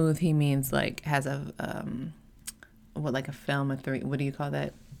smooth, he means like has a like a film of 3. What do you call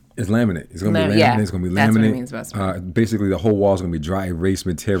that? It's laminate. It's going to be laminate. Yeah, it's going to be laminate. That's what it means by smooth. Basically, the whole wall is going to be dry erase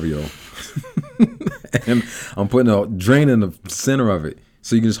material. And I'm putting a drain in the center of it.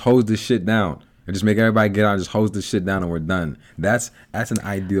 So you can just hose this shit down. And just make everybody get out and just hose this shit down, and we're done. That's an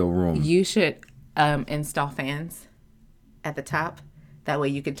ideal room. You should install fans at the top. That way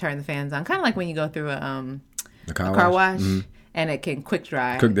you can turn the fans on. Kind of like when you go through a car wash. Mm-hmm. And it can quick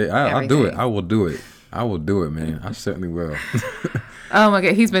dry. I'll do it. I will do it. I will do it, man. I certainly will. Oh my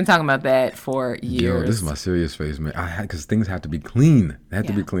God, he's been talking about that for years. Yo, this is my serious face, man. Because things have to be clean. They have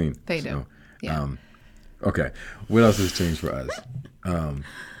to be clean. They do. Okay. What else has changed for us?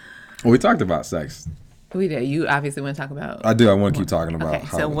 We talked about sex. We did. You obviously want to talk about. I do. I want to keep talking about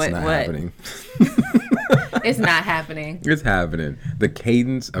how it's not happening. It's not happening. It's happening. The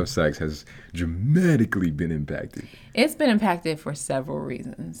cadence of sex has dramatically been impacted. It's been impacted for several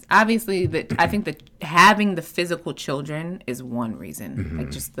reasons. Obviously, I think that having the physical children is one reason. Mm-hmm. Like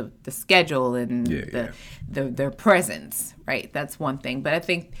just the schedule and their presence, right? That's one thing. But I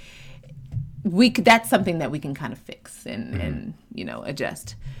think that's something that we can kind of fix and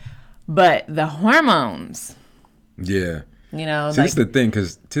adjust. But the hormones. Yeah. See, that's the thing,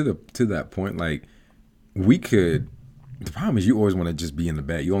 because to that point, like, we could The problem is you always want to just be in the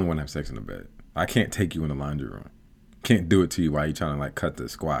bed. You only want to have sex in the bed. I can't take you in the laundry room. Can't do it to you while you're trying to like cut the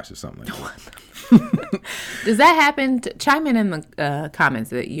squash or something like that. Does that happen? Chime in the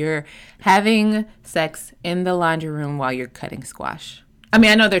comments that you're having sex in the laundry room while you're cutting squash. I mean,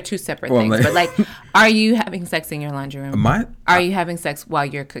 I know they're two separate things, but like, are you having sex in your laundry room? Are you having sex while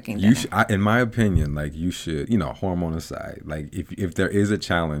you're cooking dinner? In my opinion, like you should, hormone aside, like if there is a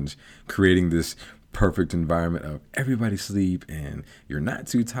challenge creating this perfect environment of everybody sleep and you're not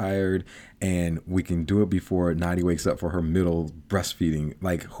too tired and we can do it before Nadi wakes up for her middle breastfeeding,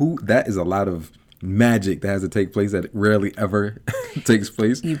 like that is a lot of magic that has to take place that rarely ever takes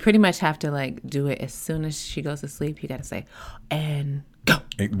place. You pretty much have to like do it as soon as she goes to sleep. You got to say, and go.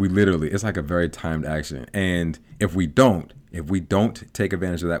 And it's like a very timed action. And if we don't take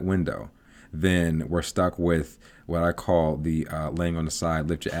advantage of that window, then we're stuck with what I call the laying on the side,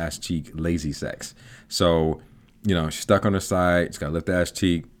 lift your ass cheek, lazy sex. So, she's stuck on her side. She's got to lift the ass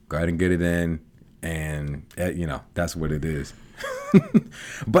cheek, go ahead and get it in. And, that's what it is.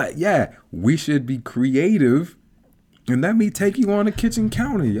 But yeah, we should be creative. And let me take you on the kitchen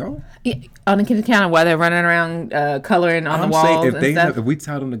counter, yo. Yeah, on the kitchen counter while they're running around coloring on the walls and stuff. If we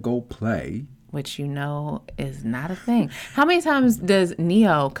tell them to go play. Which is not a thing. How many times does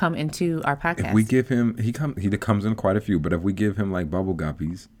Neo come into our podcast? If we give him, he comes in quite a few, but if we give him like bubble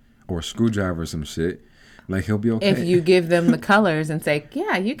guppies or a screwdriver or some shit, like he'll be okay. If you give them the colors and say,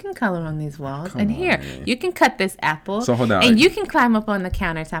 yeah, you can color on these walls. You can cut this apple. So hold on. And you can climb up on the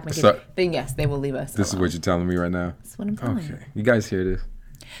countertop and get it. Then yes, they will leave us This alone. Is what you're telling me right now? That's what I'm telling you. Okay. You guys hear this?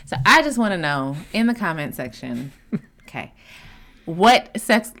 So I just want to know in the comment section, okay, what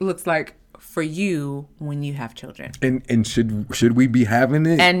sex looks like for you when you have children. And should we be having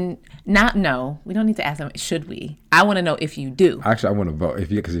it? And no, we don't need to ask them, should we? I want to know if you do. Actually, I want to vote.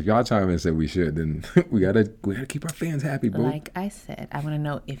 Because if y'all chime in and say we should, then we gotta keep our fans happy, bro. Like I said, I want to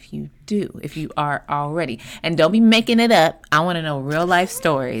know if you do, if you are already. And don't be making it up. I want to know real life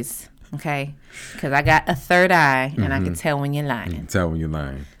stories, okay? Because I got a third eye, and I can tell when you're lying. You can tell when you're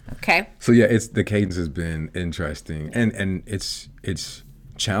lying. Okay. So yeah, the cadence has been interesting, and it's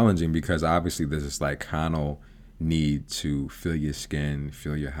challenging because obviously there's this like carnal need to feel your skin,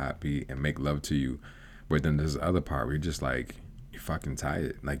 feel you're happy, and make love to you. But then there's the other part where you're just like, you're fucking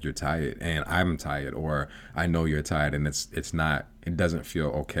tired. Like you're tired and I'm tired, or I know you're tired, and it doesn't feel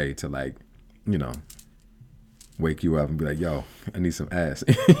okay to like, wake you up and be like, yo, I need some ass.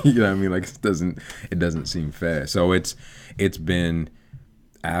 You know what I mean? Like it doesn't seem fair. So it's been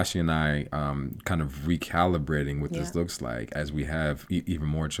Ashley and I kind of recalibrating what this looks like as we have even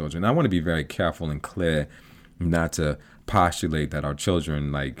more children. I want to be very careful and clear not to postulate that our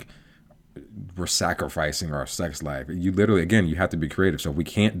children, like, we're sacrificing our sex life. You literally, again, you have to be creative. So if we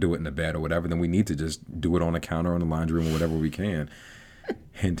can't do it in the bed or whatever, then we need to just do it on the counter, on the laundry room, or whatever we can.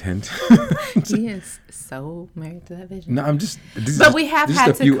 Hint, hint. He is so married to that vision. No, I'm just. We have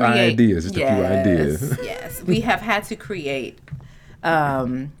had to create ideas. Just a few ideas. Yes, we have had to create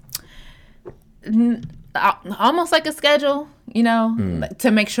almost like a schedule,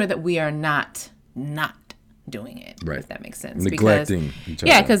 to make sure that we are not doing it. Right. If that makes sense. Neglecting each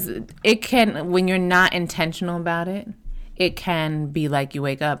other. Yeah, because it can, when you're not intentional about it, it can be like you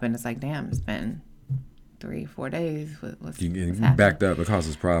wake up and it's like, damn, it's been 3-4 days. What's you backed up. It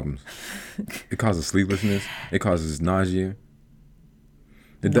causes problems. It causes sleeplessness. It causes nausea.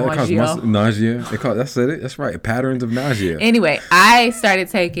 It causes nausea. That's it. That's right. Patterns of nausea. Anyway, I started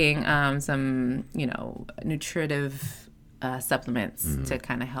taking some, nutritive supplements to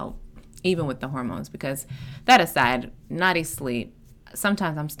kind of help, even with the hormones. Because that aside, Nadi sleep.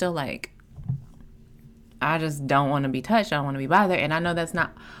 Sometimes I'm still like, I just don't want to be touched. I don't want to be bothered. And I know that's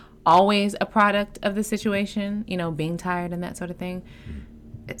not always a product of the situation, being tired and that sort of thing.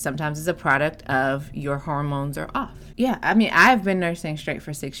 Sometimes it's a product of your hormones are off. Yeah, I mean, I've been nursing straight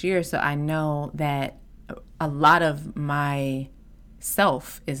for 6 years, so I know that a lot of my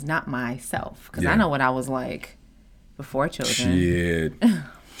self is not myself. Because I know what I was like before children.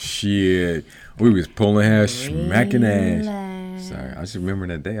 Shit. We was pulling hair, smacking ass. Sorry, I just remember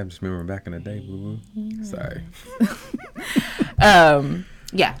that day. I'm just remembering back in the day, boo-boo. Sorry.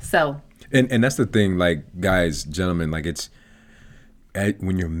 Yeah, so. And that's the thing, like, guys, gentlemen, like, it's,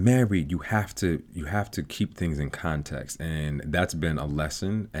 when you're married, you have to keep things in context, and that's been a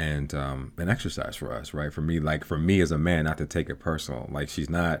lesson and an exercise for us, right? For me as a man, not to take it personal. Like, she's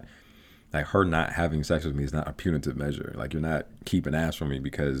not, like, her not having sex with me is not a punitive measure. Like, you're not keeping ass from me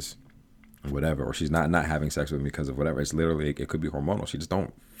because whatever, or she's not having sex with me because of whatever. It's literally, it could be hormonal. She just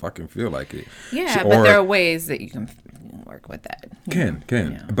don't fucking feel like it. Yeah, but there are ways that you can work with that. Can.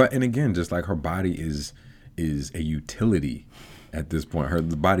 Yeah. But, and again, just like her body is is a utility at this point.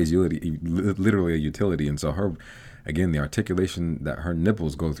 The body's literally a utility. And so her, again, the articulation that her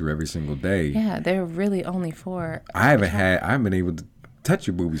nipples go through every single day. Yeah, they're really only for... I haven't been able to touch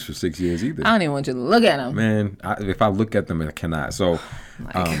your boobies for 6 years either. I don't even want you to look at them. Man, if I look at them, I cannot. So,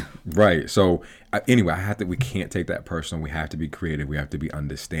 right. So, anyway, we can't take that personal. We have to be creative. We have to be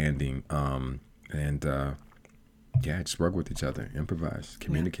understanding. Just work with each other, improvise,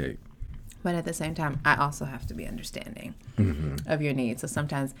 communicate. Yeah. But at the same time, I also have to be understanding of your needs. So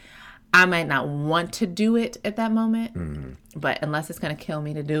sometimes I might not want to do it at that moment, but unless it's going to kill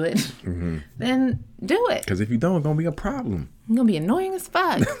me to do it, then do it. Because if you don't, it's going to be a problem. It's going to be annoying as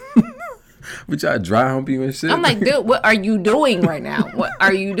fuck. We try to dry hump you and shit. I'm like, dude, what are you doing right now? What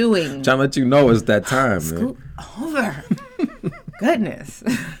are you doing? Trying to let you know it's that time, Scoot over. Goodness.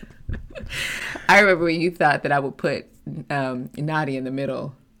 I remember when you thought that I would put Nadia in the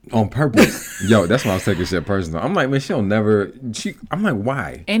middle. On purpose. Yo, that's why I was taking shit personal. I'm like, man, I'm like,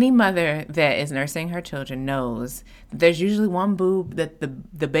 why? Any mother that is nursing her children knows that there's usually one boob that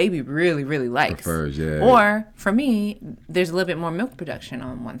the baby really, really likes. Prefers, yeah. Or, for me, there's a little bit more milk production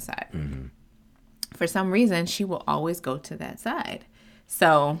on one side. For some reason, she will always go to that side.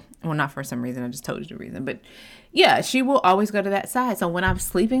 So, well, not for some reason. I just told you the reason. But, yeah, she will always go to that side. So, when I'm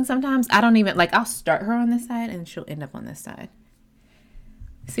sleeping sometimes, I don't even, I'll start her on this side and she'll end up on this side.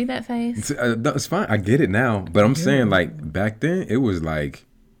 See that face? It's fine. I get it now. But I'm saying, back then, it was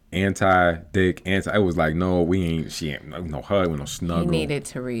anti-dick, it was she ain't no hug, no snuggle. He needed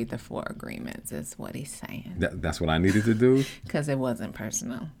to read the 4 agreements is what he's saying. That's what I needed to do? Because it wasn't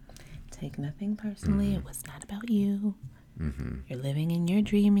personal. Take nothing personally. It was not about you. You're living in your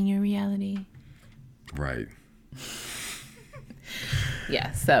dream and your reality. Right.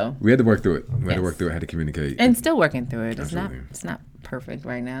 Yeah, so. We had to work through it. Had to communicate. And still working through it. Absolutely. It's not perfect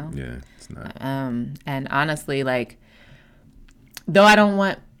right now. Yeah, it's not. And honestly, though I don't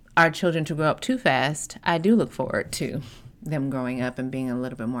want our children to grow up too fast, I do look forward to them growing up and being a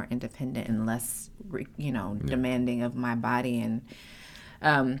little bit more independent and less, demanding of my body, and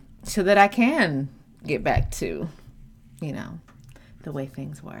so that I can get back to, the way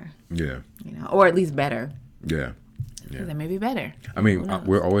things were. Yeah. Or at least better. Yeah. Yeah. They may be better. I mean,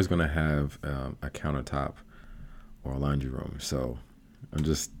 we're always going to have a countertop or a laundry room. So I'm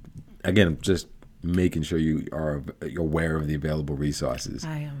just making sure you're aware of the available resources.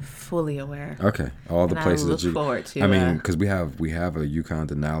 I am fully aware. Okay. All the places that you forward to. I mean, because we have a Yukon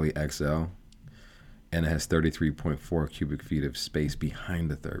Denali XL, and it has 33.4 cubic feet of space behind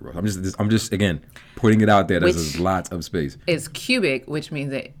the third row. I'm just again putting it out there. There's lots of space. It's cubic, which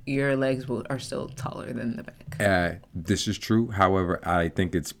means that your legs are still taller than the back. This is true. However, I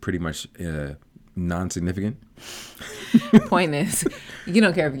think it's pretty much non-significant. Point is, you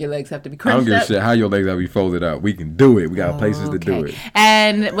don't care if your legs have to be crunched up. I don't give a shit how your legs have to be folded up. We can do it. We got places to do it.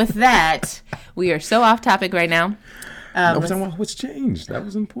 And with that, we are so off topic right now. I'm talking about what's changed. That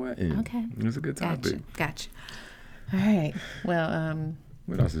was important. Okay. It was a good topic. Gotcha. All right. Well,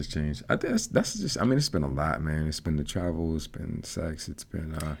 what else has changed? I think that's just. I mean, it's been a lot, man. It's been the travel. It's been sex. It's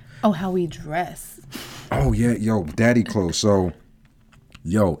been. How we dress. Oh yeah, yo, daddy clothes. So,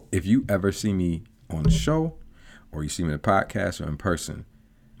 if you ever see me on the show, or you see me in a podcast or in person,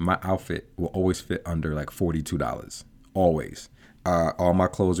 my outfit will always fit under $42. Always. All my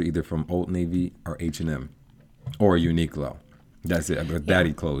clothes are either from Old Navy or H&M or Uniqlo. That's it. But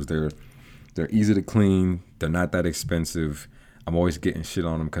daddy clothes. They're easy to clean. They're not that expensive. I'm always getting shit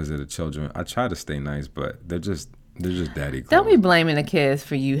on them because of the children. I try to stay nice, but they're just daddy clothes. Don't be blaming the kids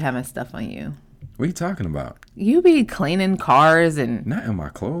for you having stuff on you. What are you talking about? You be cleaning cars and... Not in my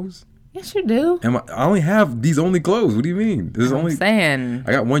clothes. Yes, you do. I only have these only clothes. What do you mean? I'm saying.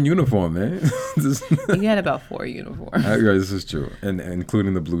 I got one uniform, man. You had about 4 uniforms. This is true, and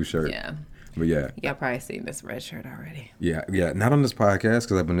including the blue shirt. Yeah. But yeah. Y'all probably seen this red shirt already. Yeah. Not on this podcast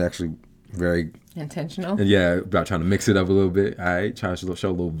because I've been actually very intentional. Yeah, about trying to mix it up a little bit. All right, trying to show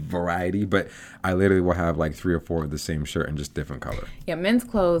a little variety. But I literally will have 3 or 4 of the same shirt in just different color. Yeah, men's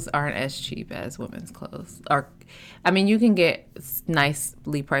clothes aren't as cheap as women's clothes. You can get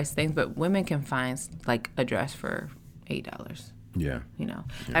nicely priced things, but women can find a dress for $8. Yeah.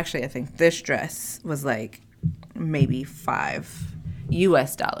 Actually, I think this dress was maybe $5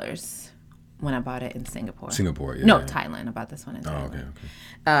 US when I bought it in Singapore. Singapore, yeah. No, Thailand. I bought this one in Thailand.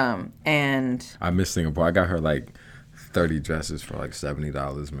 Oh, okay. And I miss Singapore. I got her 30 dresses for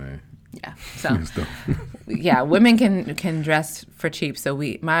 $70, man. Yeah. So yeah, women can dress for cheap. So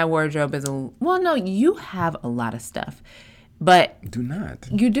my wardrobe is no, you have a lot of stuff. But do not.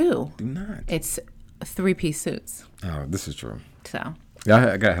 You do. Do not. It's 3-piece suits. Oh, this is true. So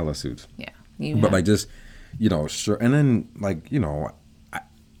yeah, I got hella suits. Yeah. shirt, and then like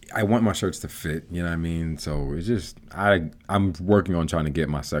I want my shirts to fit, you know what I mean? So it's just I'm working on trying to get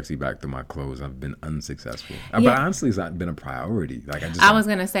my sexy back through my clothes. I've been unsuccessful. But honestly, it's not been a priority. Like I was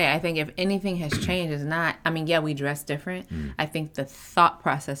gonna say, I think if anything has changed, it's not. I mean, yeah, we dress different. I think the thought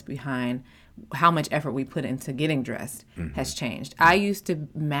process behind how much effort we put into getting dressed has changed. I used to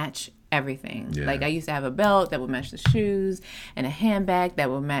match everything. Yeah. Like I used to have a belt that would match the shoes and a handbag that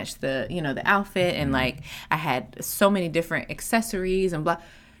would match the the outfit, and like I had so many different accessories and blah.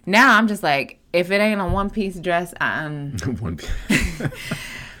 Now I'm just like, if it ain't a one-piece dress, one piece.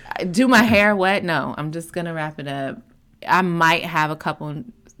 do my hair wet. No, I'm just gonna wrap it up. I might have a couple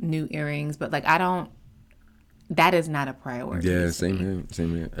new earrings, but like that is not a priority. Yeah, same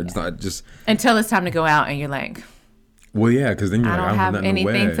here. It's not just until it's time to go out and you're like, well, yeah, because then you're I like, don't have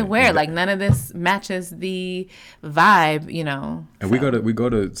anything to wear. Yeah. Like none of this matches the vibe, And so. we go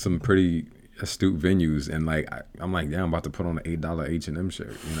to some pretty astute venues, and like I'm like, yeah, I'm about to put on an $8 H&M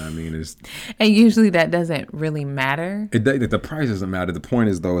shirt. You know what I mean? And usually that doesn't really matter. The price doesn't matter. The point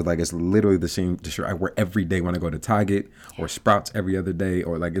is though, is like it's literally the same shirt I wear every day when I go to Target or Sprouts every other day,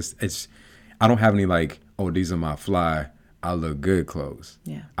 or like it's. I don't have any like, oh, these are my fly, I look good clothes.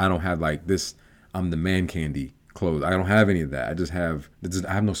 Yeah. I don't have like this. I'm the man candy clothes. I don't have any of that.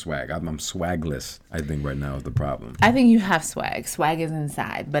 I have no swag. I'm swagless. I think right now is the problem. I think you have swag. Swag is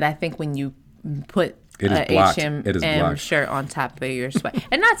inside, but I think when you put an H&M shirt on top of your swag,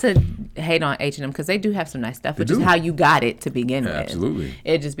 and not to hate on H&M because they do have some nice stuff, which is how you got it to begin with. Absolutely,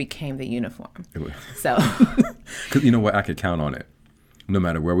 it just became the uniform. So, because you know what, I could count on it, no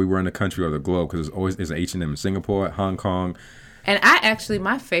matter where we were in the country or the globe, because there's an H&M in Singapore, Hong Kong. And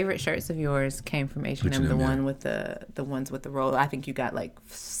my favorite shirts of yours came from H&M. The one with the ones with the roll. I think you got like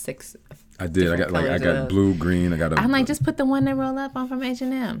 6. I did. I got blue, green. I'm like, just put the one that roll up on from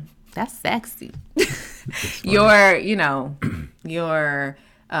H&M. That's sexy. Your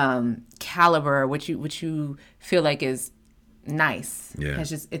caliber, what you feel like is nice. Yeah.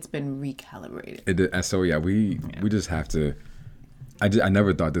 It's been recalibrated. So yeah, we just have to. I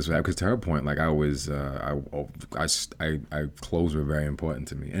never thought this would happen, because to her point, like I always, clothes were very important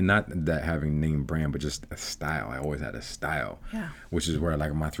to me, and not that having name brand, but just a style. I always had a style, which is where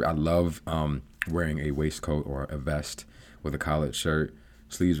like I love wearing a waistcoat or a vest with a collared shirt,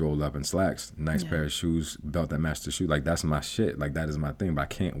 sleeves rolled up, and slacks. Nice pair of shoes, belt that match the shoe. Like that's my shit. Like that is my thing. But I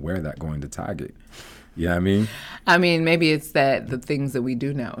can't wear that going to Target. You know what I mean? I mean, maybe it's that the things that we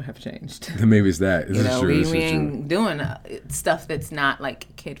do now have changed. Maybe it's that. This is true. We ain't doing stuff that's not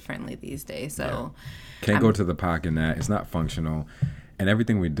like kid friendly these days. So can't go to the park in that. It's not functional, and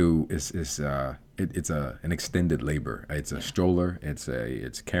everything we do is it's an extended labor. It's a stroller.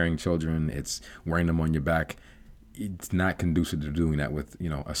 It's carrying children. It's wearing them on your back. It's not conducive to doing that with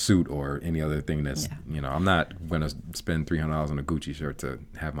a suit or any other thing that's I'm not gonna spend $300 on a Gucci shirt to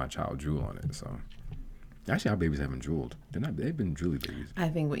have my child drool on it. So. Actually, our babies haven't drooled. They've been drooly babies. I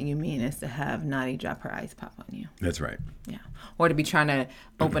think what you mean is to have Nadi drop her ice pop on you. That's right. Yeah. Or to be trying to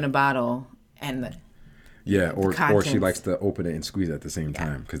open a bottle and the or she likes to open it and squeeze it at the same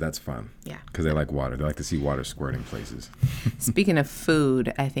time, because that's fun. Yeah. Because they like water. They like to see water squirting places. Speaking of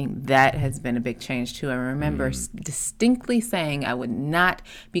food, I think that has been a big change too. I remember distinctly saying I would not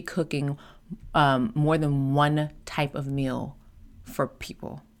be cooking more than one type of meal for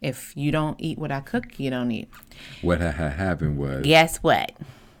people. If you don't eat what I cook, you don't eat. What had happened was... Guess what?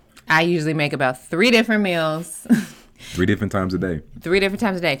 I usually make about 3 different meals. 3 different times a day. 3 different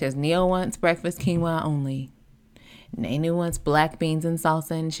times a day, because Neil wants breakfast quinoa only. Nanu wants black beans and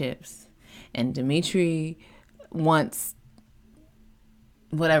salsa and chips. And Dimitri wants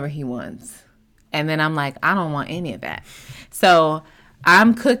whatever he wants. And then I'm like, I don't want any of that. So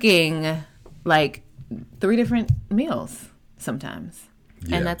I'm cooking like 3 different meals sometimes.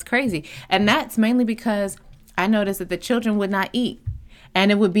 Yeah. And that's crazy. And that's mainly because I noticed that the children would not eat.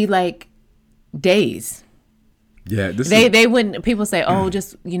 And it would be like days. Yeah. They wouldn't, people say, oh,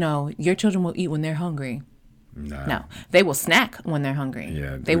 just, your children will eat when they're hungry. Nah. No, they will snack when they're hungry.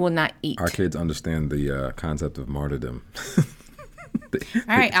 Yeah. They will not eat. Our kids understand the concept of martyrdom.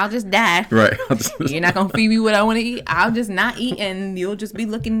 All right, I'll just die. Right. You're not going to feed me what I want to eat. I'll just not eat, and you'll just be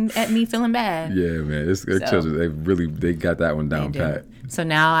looking at me feeling bad. Yeah, man. Children, they got that one down pat. So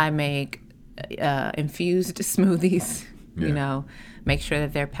now I make infused smoothies, make sure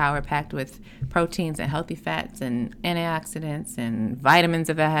that they're power packed with proteins and healthy fats and antioxidants and vitamins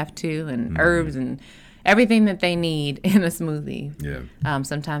if I have to, and herbs and everything that they need in a smoothie. Yeah.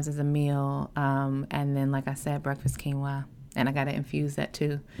 Sometimes it's a meal. And then, like I said, breakfast quinoa. And I got to infuse that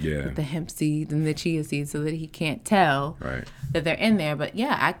too with the hemp seeds and the chia seeds so that he can't tell that they're in there. But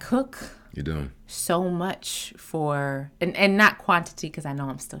yeah, I cook You do. So much for, and not quantity, because I know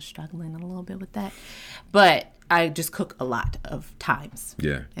I'm still struggling a little bit with that, but I just cook a lot of times.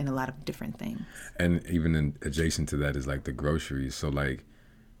 Yeah. And a lot of different things. And even adjacent to that is like the groceries. So like,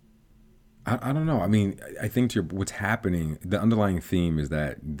 I don't know. I mean, I think what's happening, the underlying theme is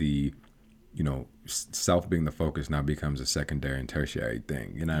that the, self being the focus now becomes a secondary and tertiary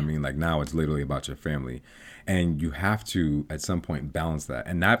thing. You know what I mean? Like now it's literally about your family. And you have to, at some point, balance that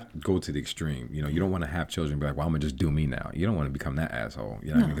and not go to the extreme. You don't want to have children be like, well, I'm going to just do me now. You don't want to become that asshole. You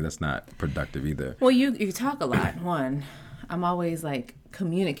know what I mean? 'Cause that's not productive either. Well, you talk a lot. One, I'm always like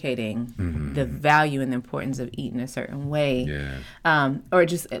communicating the value and the importance of eating a certain way. Yeah. Or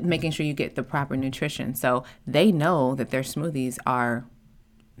just making sure you get the proper nutrition. So they know that their smoothies are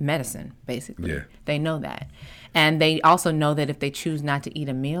medicine, basically. Yeah. They know that. And they also know that if they choose not to eat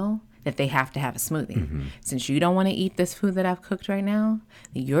a meal, that they have to have a smoothie. Since you don't want to eat this food that I've cooked right now,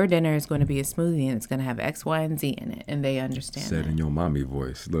 your dinner is going to be a smoothie and it's going to have X, Y, and Z in it. And they understand Said that. in your mommy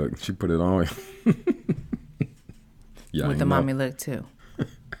voice. Look, she put it on. Yeah, with the mommy look, too.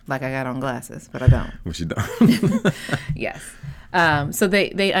 Like I got on glasses, but I don't. Well, she don't. Yes. So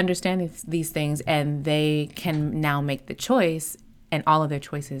they understand these things, and they can now make the choice, and all of their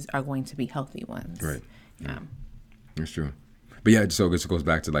choices are going to be healthy ones. Right. Yeah. That's true. But yeah, so it goes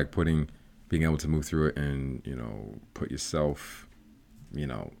back to like being able to move through it and, put yourself,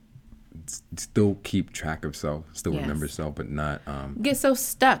 still keep track of self, still remember self, but not. Get so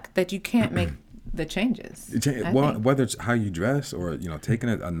stuck that you can't make the changes. Well, whether it's how you dress or, taking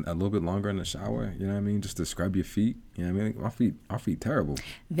it a little bit longer in the shower, you know what I mean? Just to scrub your feet. You know what I mean? Our feet terrible.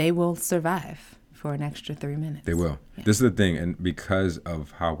 They will survive for an extra 3 minutes. They will. Yeah. This is the thing. And because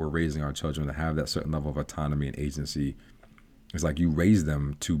of how we're raising our children to have that certain level of autonomy and agency, it's like you raise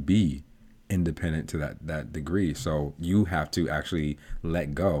them to be independent to that degree. So you have to actually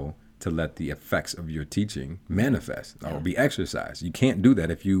let go to let the effects of your teaching manifest or be exercised. You can't do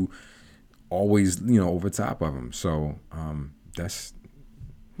that if you always, over top of them. So that's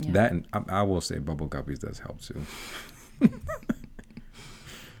that. And I will say Bubble Guppies does help too.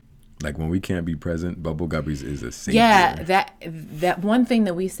 Like when we can't be present, Bubble Guppies is a savior. Yeah, that one thing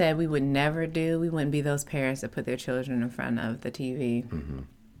that we said we would never do, we wouldn't be those parents that put their children in front of the TV. Mm-hmm.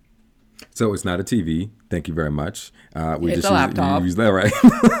 So it's not a TV. Thank you very much. It's a laptop. Use that, right?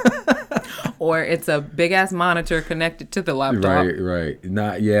 Or it's a big ass monitor connected to the laptop. Right.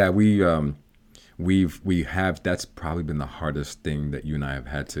 We have. That's probably been the hardest thing that you and I have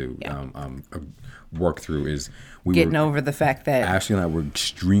had to work through is getting over the fact that Ashley and I were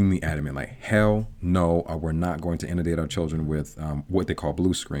extremely adamant, like hell no, we're not going to inundate our children with what they call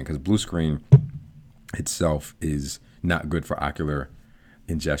blue screen, because blue screen itself is not good for ocular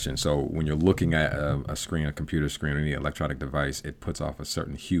ingestion. So when you're looking at a screen, a computer screen, or any electronic device, it puts off a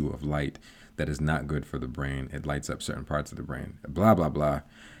certain hue of light that is not good for the brain. It lights up certain parts of the brain. Blah, blah, blah.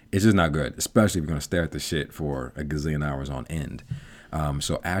 It's just not good, especially if you're going to stare at the shit for a gazillion hours on end.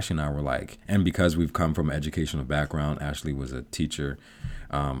 So Ashley and I were like, and because we've come from an educational background, Ashley was a teacher.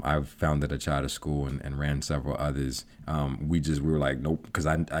 I've founded a charter school and ran several others. We were like, nope, because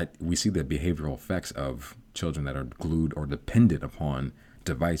we see the behavioral effects of children that are glued or dependent upon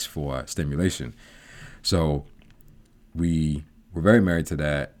device for stimulation. So we were very married to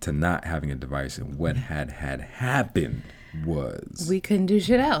that, to not having a device. And what had happened was we couldn't do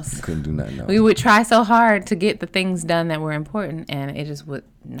shit else. We couldn't do nothing else. We would try so hard to get the things done that were important, and it just would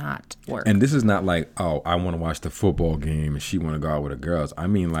not work. And this is not like, oh, I want to watch the football game and she want to go out with the girls. I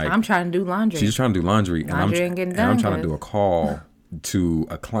mean, like, I'm trying to do laundry. She's trying to do laundry, and I'm trying to do a call to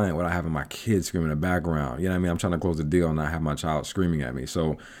a client without having my kids screaming in the background. You know what I mean? I'm trying to close the deal and not have my child screaming at me.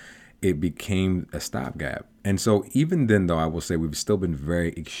 So it became a stopgap. And so even then, though, I will say we've still been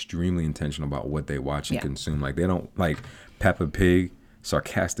very extremely intentional about what they watch and consume. Like, they don't like Peppa Pig,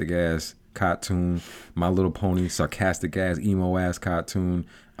 sarcastic ass cartoon, My Little Pony, sarcastic ass, emo ass cartoon.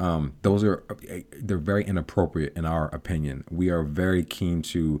 They're very inappropriate in our opinion. We are very keen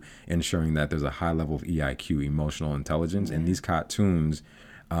to ensuring that there's a high level of EIQ, emotional intelligence, and these cartoons,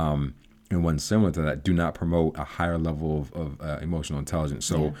 and ones similar to that, do not promote a higher level of emotional intelligence.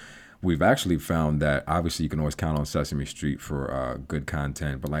 So we've actually found that obviously you can always count on Sesame Street for good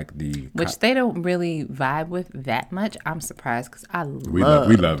content, but like which they don't really vibe with that much. I'm surprised because we love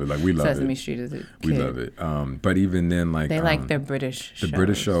it. Like we love Sesame it. Street as a kid. We love it. But even then, like they like their British shows. The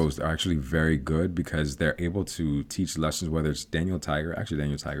British shows are actually very good because they're able to teach lessons. Whether it's Daniel Tiger, actually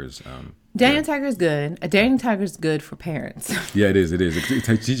Daniel Tiger's. Daniel Tiger's good. Daniel Tiger's good for parents. Yeah, it is. It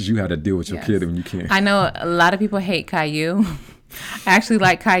teaches you how to deal with your kid when you can't. I know a lot of people hate Caillou. I actually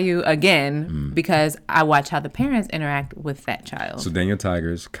like Caillou again because I watch how the parents interact with that child. So Daniel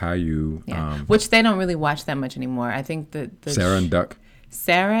Tigers, Caillou, Which they don't really watch that much anymore. I think the Sarah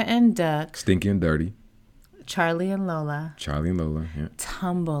and Duck, Stinky and Dirty, Charlie and Lola, yeah.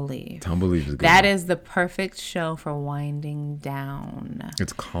 Tumbleleaf. Tumbleleaf is good. That is the perfect show for winding down.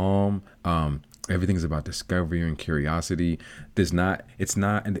 It's calm. Everything's about discovery and curiosity. It's not,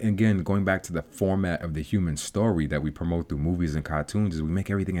 and again, going back to the format of the human story that we promote through movies and cartoons, is we make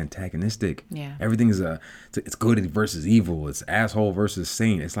everything antagonistic. Yeah. Everything is it's good versus evil. It's asshole versus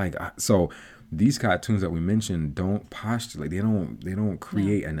saint. It's like, so these cartoons that we mentioned don't postulate. They don't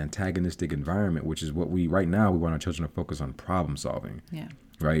create an antagonistic environment, which is what right now we want our children to focus on problem solving. Yeah.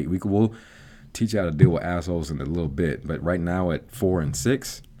 Right. We'll teach you how to deal with assholes in a little bit, but right now at 4 and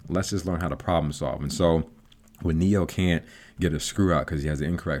 6, let's just learn how to problem solve. And so when Neo can't get a screw out because he has an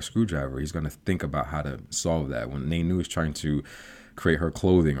incorrect screwdriver, he's going to think about how to solve that. When Nenu is trying to create her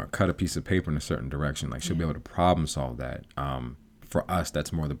clothing or cut a piece of paper in a certain direction, like she'll be able to problem solve that. For us,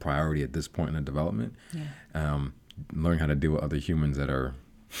 that's more the priority at this point in the development. Yeah. Learn how to deal with other humans that are,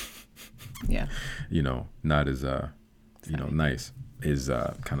 not as, nice is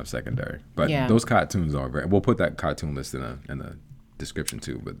kind of secondary. But those cartoons are we'll put that cartoon list in a description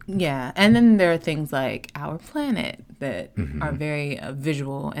too. But and then there are things like Our Planet that are very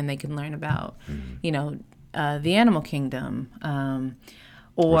visual, and they can learn about the animal kingdom,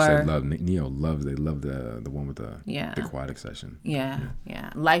 or Neo loves the one with the aquatic session.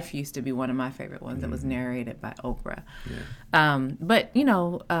 Life used to be one of my favorite ones that was narrated by Oprah.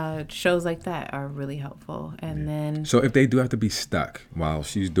 But shows like that are really helpful. And then so if they do have to be stuck while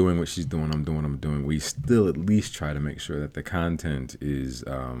she's doing what she's doing, I'm doing what I'm doing, we still at least try to make sure that the content is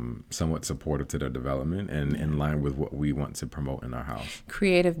somewhat supportive to their development and in line with what we want to promote in our house.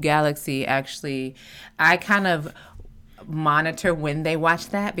 Creative Galaxy, actually, I kind of monitor when they watch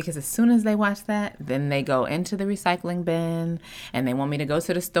that, because as soon as they watch that, then they go into the recycling bin and they want me to go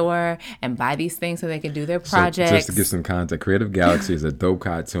to the store and buy these things so they can do their projects. So just to give some context, Creative Galaxy is a dope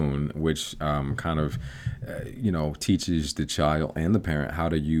cartoon which teaches the child and the parent how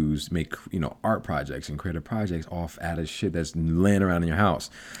to make art projects and creative projects off out of shit that's laying around in your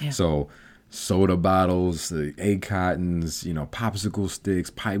house. So soda bottles, egg cottons, popsicle sticks,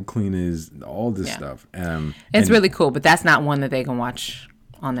 pipe cleaners, all this stuff. It's really cool, but that's not one that they can watch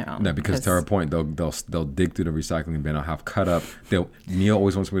on their own. No, because to her point, they'll dig through the recycling bin. I'll have cut up. Neil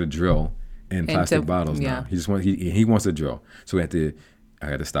always wants me to drill in plastic bottles now. He wants to drill. So I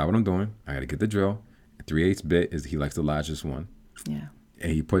got to stop what I'm doing. I got to get the drill. 3/8 bit is he likes the largest one. Yeah.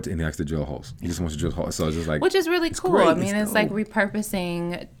 And he likes to drill holes. He just wants to drill holes. So it's just like, which is really cool. Great. I mean, it's like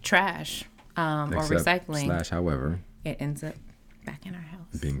repurposing trash. Or recycling. However, it ends up back in our house.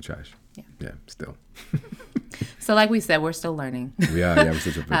 Being trash. Yeah, still. So like we said, we're still learning. We're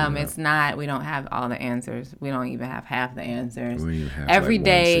still it's not, we don't have all the answers. We don't even have half the answers. We don't even have every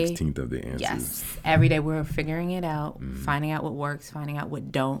day, 1/16 of the answers. Yes. Every day we're figuring it out, finding out what works, finding out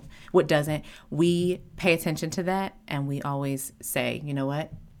what doesn't. We pay attention to that, and we always say, you know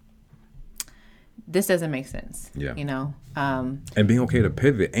what? This doesn't make sense. Yeah. And being okay to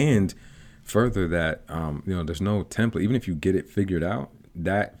pivot and further that, there's no template. Even if you get it figured out,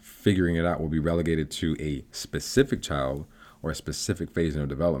 that figuring it out will be relegated to a specific child or a specific phase in their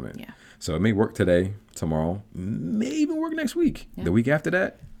development. Yeah. So it may work today, tomorrow, may even work next week. Yeah. The week after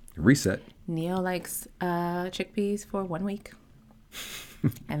that, reset. Neo likes chickpeas for 1 week.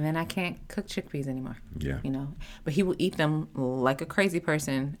 And then I can't cook chickpeas anymore. Yeah. But he will eat them like a crazy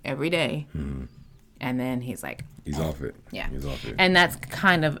person every day. Mm-hmm. And then he's like... He's off it. Yeah. He's off it. And that's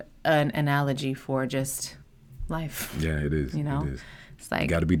kind of an analogy for just life. Yeah, it is. It is. It's like... You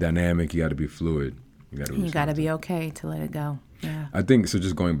got to be dynamic. You got to be fluid. You got to be okay to let it go. Yeah. I think, so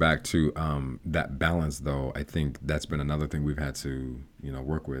just going back to that balance, though, I think that's been another thing we've had to,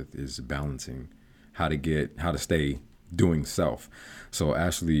 work with is balancing how to stay doing self. So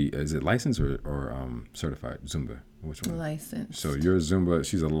Ashley, is it licensed or certified Zumba? Which one? Licensed. So you're a Zumba,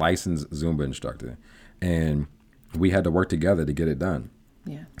 she's a licensed Zumba instructor. And we had to work together to get it done.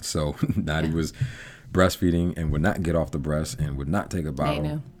 Yeah. So Nadi was breastfeeding and would not get off the breast and would not take a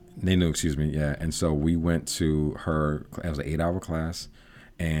bottle. Nenu, excuse me. Yeah. And so we went to her, it was an 8-hour class,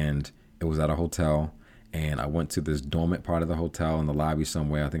 and it was at a hotel. And I went to this dormant part of the hotel in the lobby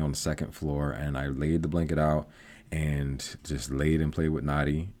somewhere, I think on the 2nd floor, and I laid the blanket out and just laid and played with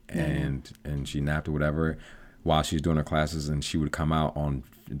Nadi, and she napped or whatever while she's doing her classes, and she would come out on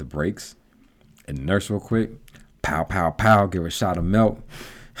the breaks and nurse real quick, pow, pow, pow, give her a shot of milk.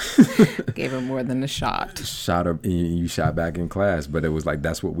 Gave her more than a shot. Shot her, and you shot back in class, but it was like,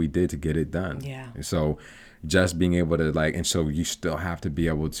 that's what we did to get it done. Yeah. And so just being able to like, and so you still have to be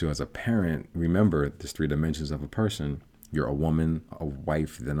able to, as a parent, remember there's 3 dimensions of a person. You're a woman, a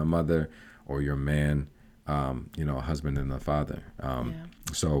wife, then a mother, or you're a man, a husband and a father.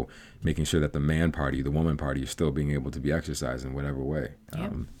 So making sure that the man party, the woman party is still being able to be exercised in whatever way.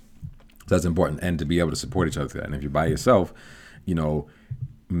 So that's important. And to be able to support each other through that. And if you're by yourself,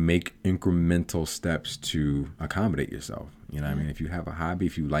 make incremental steps to accommodate yourself. You know what I mean? If you have a hobby,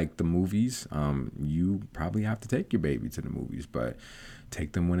 if you like the movies, you probably have to take your baby to the movies, but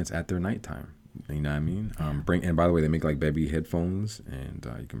take them when it's at their nighttime. You know what I mean? And by the way, they make like baby headphones, and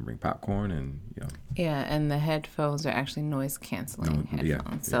you can bring popcorn and, Yeah, and the headphones are actually noise canceling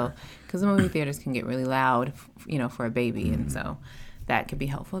headphones. So, because the movie theaters can get really loud, for a baby, and so that could be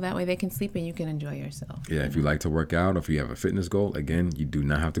helpful. That way they can sleep and you can enjoy yourself. Yeah, if you like to work out, or if you have a fitness goal, again, you do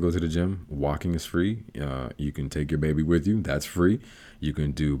not have to go to the gym. Walking is free. You can take your baby with you. That's free. You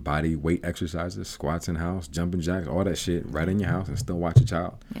can do body weight exercises, squats in house, jumping jacks, all that shit right in your house and still watch your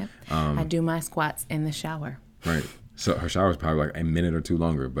child. Yep. I do my squats in the shower. Right. So her shower is probably like a minute or 2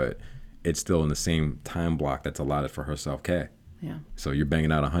 longer, but it's still in the same time block that's allotted for her self-care. Yeah. So you're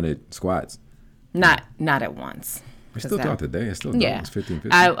banging out 100 squats. Not at once. It's still throughout the day. It's still it's 15.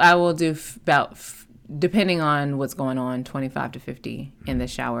 I will do about, depending on what's going on, 25 to 50 in the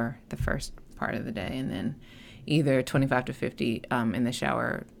shower the first part of the day, and then either 25 to 50 in the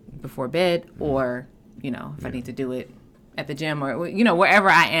shower before bed, or if I need to do it at the gym, or wherever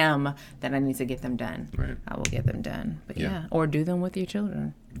I am that I need to get them done, right, I will get them done. But or do them with your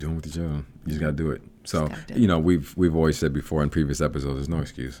children. Do them with your children. You just gotta do it. So we've always said before in previous episodes, there's no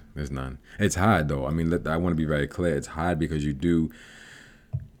excuse. There's none. It's hard though. I mean, I want to be very clear. It's hard because you do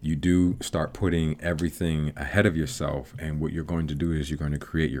start putting everything ahead of yourself, and what you're going to do is you're going to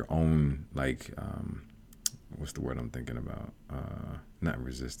create your own, like, what's the word I'm thinking about? Not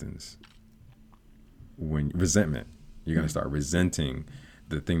resistance. Resentment. You're going to start resenting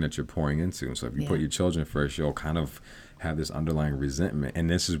the thing that you're pouring into. So if you put your children first, you'll kind of have this underlying resentment. And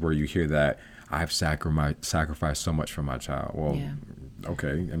this is where you hear that I've sacrificed so much for my child. Well,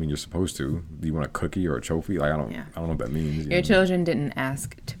 okay. I mean, you're supposed to. Do you want a cookie or a trophy? Like, I don't know what that means. Your children didn't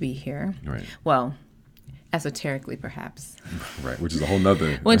ask to be here. Right. Well, esoterically, perhaps. Right, which is a whole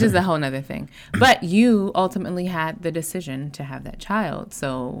nother. Which is a whole nother thing. But you ultimately had the decision to have that child.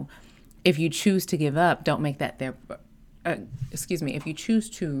 So if you choose to give up, don't make that their... if you choose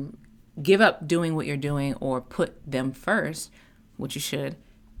to give up doing what you're doing or put them first, which you should,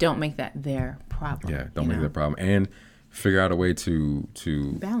 don't make that their problem. Yeah, don't make that problem. And figure out a way to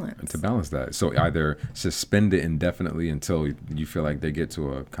balance that. So either suspend it indefinitely until you feel like they get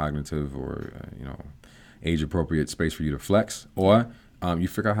to a cognitive or age appropriate space for you to flex, or you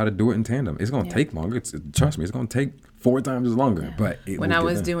figure out how to do it in tandem. It's going to take longer. Trust me, it's going to take 4 times as longer. But when I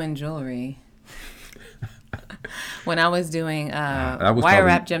was doing jewelry, when I was doing wire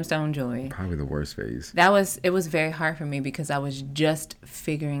wrap gemstone jewelry, probably the worst phase. It was very hard for me because I was just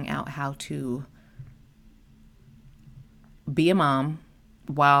figuring out how to be a mom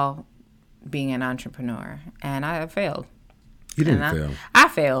while being an entrepreneur, and I failed. You didn't fail. I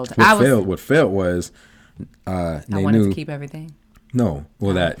failed. What failed was I wanted to keep everything. No,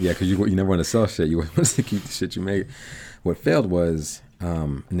 well because you never want to sell shit. You want to keep the shit you made. What failed was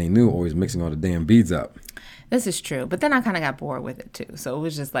Nenu always mixing all the damn beads up. This is true, but then I kind of got bored with it too. So it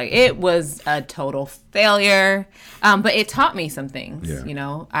was just like, it was a total failure. But it taught me some things.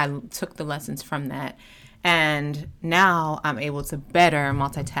 Yeah. I took the lessons from that. And now I'm able to better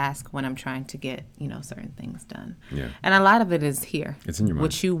multitask when I'm trying to get, certain things done. Yeah. And a lot of it is here. It's in your mind.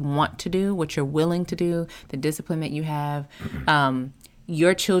 What you want to do, what you're willing to do, the discipline that you have.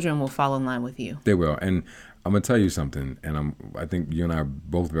 Your children will fall in line with you. They will. And I'm going to tell you something, and I think you and I are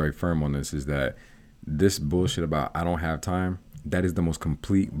both very firm on this, is that this bullshit about I don't have time, that is the most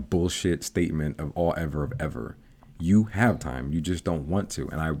complete bullshit statement of all ever. You have time. You just don't want to.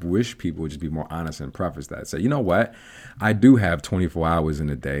 And I wish people would just be more honest and preface that. Say, you know what? I do have 24 hours in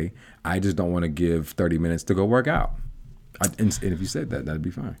a day. I just don't want to give 30 minutes to go work out. And if you said that, that'd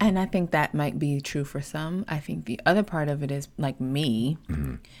be fine. And I think that might be true for some. I think the other part of it is, like me,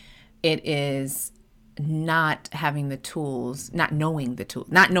 it is not having the tools, not knowing that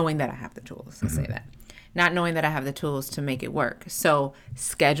I have the tools, let's say that. Not knowing that I have the tools to make it work. So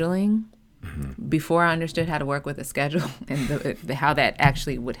scheduling, before I understood how to work with a schedule and how that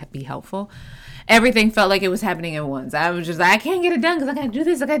actually would be helpful, everything felt like it was happening at once. I was just like, I can't get it done because I got to do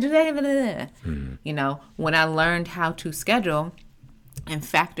this, I got to do that. When I learned how to schedule and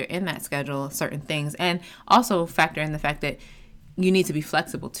factor in that schedule certain things, and also factor in the fact that you need to be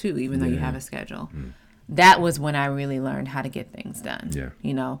flexible too, even though you have a schedule. that was when I really learned how to get things done. Yeah.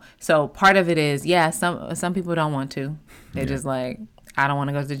 You know, so part of it is, some people don't want to. They're just like, I don't want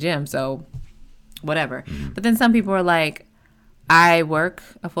to go to the gym, so whatever. But then some people are like, I work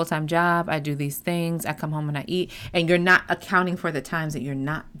a full-time job, I do these things, I come home and I eat, and you're not accounting for the times that you're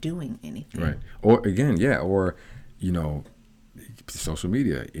not doing anything. Right. Or again, or, you know, social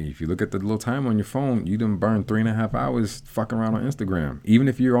media. If you look at the little time on your phone, you done burn 3.5 hours fucking around on Instagram. Even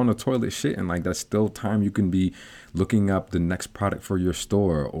if you're on the toilet shitting, like that's still time you can be looking up the next product for your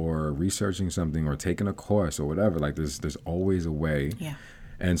store or researching something or taking a course or whatever. Like there's always a way. Yeah.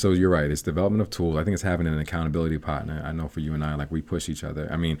 And so you're right. It's development of tools. I think it's having an accountability partner. I know for you and I, like we push each other.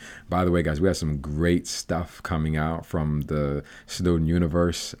 I mean, by the way, guys, we have some great stuff coming out from the Student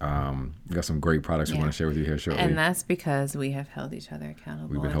Universe. We got some great products we want to share with you here shortly. And that's because we have held each other accountable.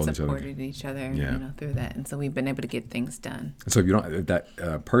 We've been and holding supported each other, you know, through that. And so we've been able to get things done. So if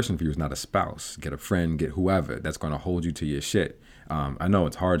that person for you is not a spouse, get a friend, get whoever that's going to hold you to your shit. I know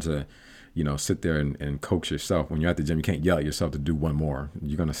it's hard to, you know, sit there and coax yourself. When you're at the gym, you can't yell at yourself to do one more.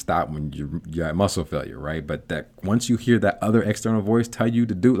 You're going to stop when you're at muscle failure, right? But that once you hear that other external voice tell you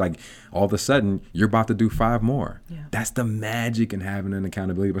to do, like all of a sudden, you're about to do 5 more. Yeah. That's the magic in having an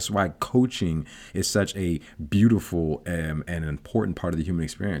accountability. That's why coaching is such a beautiful and important part of the human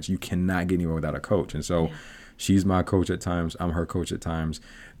experience. You cannot get anywhere without a coach. And so she's my coach at times. I'm her coach at times.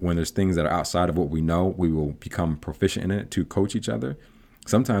 When there's things that are outside of what we know, we will become proficient in it to coach each other.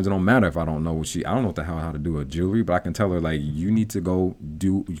 Sometimes it don't matter if I don't know I don't know what the hell how to do a jewelry, but I can tell her like, you need to go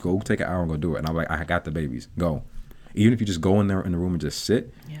take an hour and go do it. And I'm like, I got the babies, go. Even if you just go in there in the room and just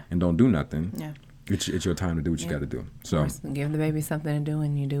sit and don't do nothing, it's your time to do what you got to do. So give the baby something to do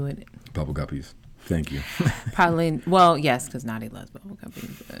and you do it. Bubble guppies. Thank you. Probably, well, yes, because Naughty loves bubble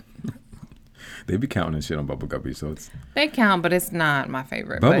guppies, but they be counting and shit on bubble guppies, so they count, but it's not my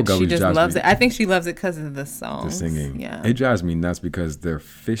favorite. Bubble but she just loves me. it. I think she loves it because of the song, the singing. Yeah, it drives me nuts because they're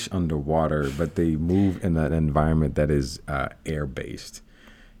fish underwater, but they move in an environment that is air based.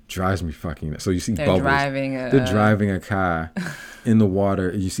 Drives me fucking nuts. So you see bubbles. They're driving a car in the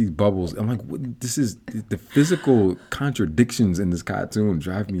water. You see bubbles. I'm like, this is the physical contradictions in this cartoon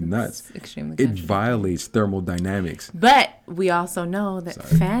drive me nuts. It's extremely. It violates thermodynamics. But we also know that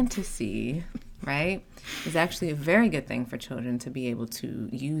fantasy, right, is actually a very good thing for children to be able to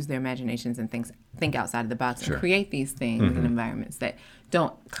use their imaginations and think outside of the box and create these things in environments that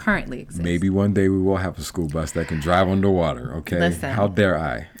don't currently exist. Maybe one day we will have a school bus that can drive underwater, okay? Listen. How dare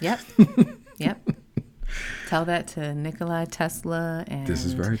I? Yep. Tell that to Nikola Tesla and this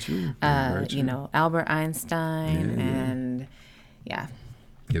is very true. Very true. You know, Albert Einstein and Yeah,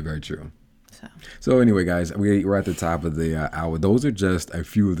 very true. So anyway, guys, we're at the top of the hour. Those are just a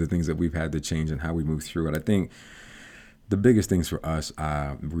few of the things that we've had to change and how we move through it. I think the biggest things for us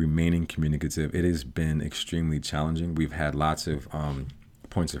are remaining communicative. It has been extremely challenging. We've had lots of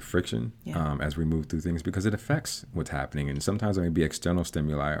points of friction as we move through things because it affects what's happening. And sometimes it may be external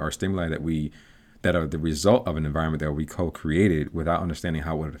stimuli or stimuli that are the result of an environment that we co-created without understanding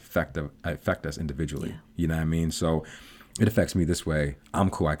how it would affect us individually. Yeah. You know what I mean? So it affects me this way. I'm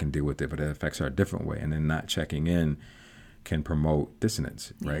cool. I can deal with it, but it affects her a different way. And then not checking in can promote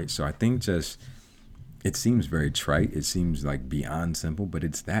dissonance, right? So I think it seems very trite. It seems like beyond simple, but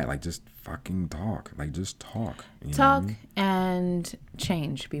it's that, like, just fucking talk. Like, just talk. Talk and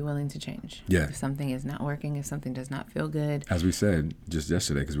change. Be willing to change. Yeah. If something is not working, if something does not feel good. As we said just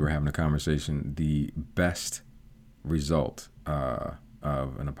yesterday, because we were having a conversation, the best result of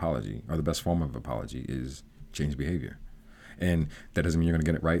an apology, or the best form of apology, is change behavior. And that doesn't mean you're going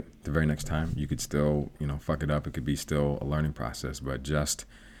to get it right the very next time. You could still, fuck it up. It could be still a learning process, but just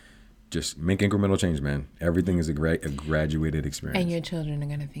make incremental change, man. Everything is a graduated experience. And your children are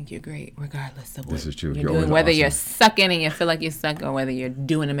going to think you're great regardless of what this is true. You're doing. Whether you're sucking and you feel like you suck or whether you're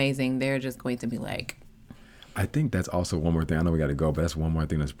doing amazing, they're just going to be like... I think that's also one more thing. I know we got to go, but that's one more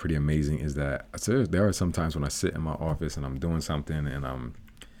thing that's pretty amazing is that there are some times when I sit in my office and I'm doing something and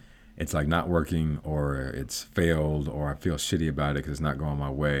it's like not working or it's failed or I feel shitty about it because it's not going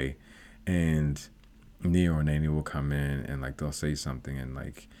my way. And Neo or Nene will come in and like they'll say something and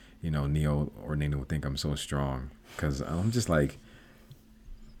like, Neo or Nene will think I'm so strong because I'm just like,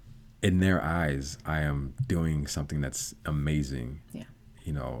 in their eyes, I am doing something that's amazing. Yeah.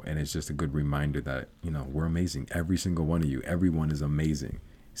 And it's just a good reminder that, we're amazing. Every single one of you, everyone is amazing.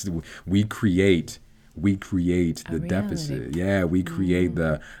 So we create the deficit. Yeah, we create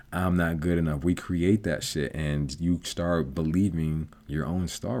the I'm not good enough. We create that shit and you start believing your own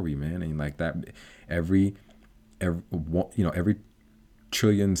story, man. And like that every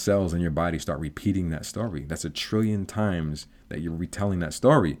trillion cells in your body start repeating that story. That's 1 trillion times that you're retelling that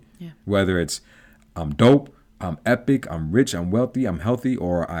story. Yeah. Whether it's I'm dope, I'm epic, I'm rich, I'm wealthy, I'm healthy,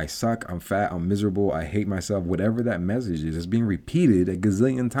 or I suck, I'm fat, I'm miserable, I hate myself. Whatever that message is, it's being repeated a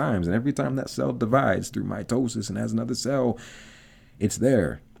gazillion times. And every time that cell divides through mitosis and has another cell, it's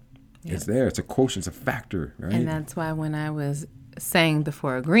there. Yep. It's there. It's a quotient. It's a factor, right? And that's why when I was saying the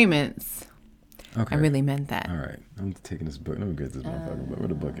 4 agreements, I really meant that. All right. I'm taking this book. Let me get this motherfucking book. Where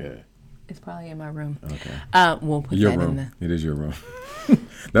the book at? It's probably in my room. Okay. We'll put your that room. in the... It is your room.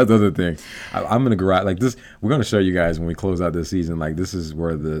 That's the other thing. I'm in the garage. Like this, we're going to show you guys when we close out this season. Like this is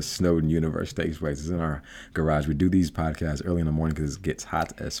where the Snowden universe takes place. It's in our garage. We do these podcasts early in the morning because it gets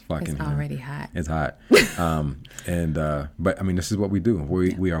hot as fucking. It's already hot. It's hot. But I mean, this is what we do.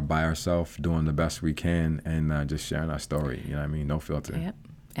 We are by ourselves doing the best we can and just sharing our story. You know what I mean? No filter. Yep.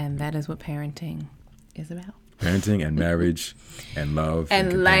 And that is what parenting is about. Parenting and marriage and love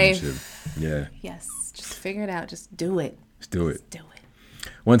and life. Yeah. Yes. Just figure it out. Just do it. Just do it. Just do it.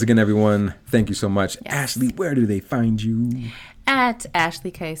 Once again, everyone, thank you so much. Yes. Ashley, where do they find you? At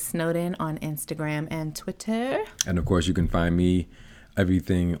Ashley K. Snowden on Instagram and Twitter. And of course, you can find me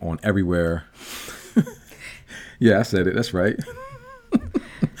everything on everywhere. Yeah, I said it. That's right.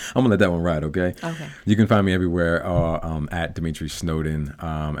 I'm gonna let that one ride, okay? Okay. You can find me everywhere at Dimitri Snowden,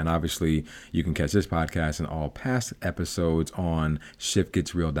 and obviously you can catch this podcast and all past episodes on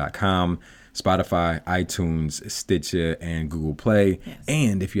shiftgetsreal.com, Spotify, iTunes, Stitcher, and Google Play. Yes.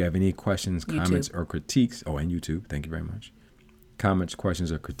 And if you have any questions, comments, or critiques, and YouTube, thank you very much. Comments,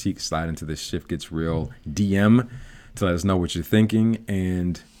 questions, or critiques, slide into the Shift Gets Real DM to let us know what you're thinking.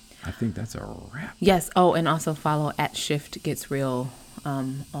 And I think that's a wrap. Yes. Oh, and also follow at Shift Gets Real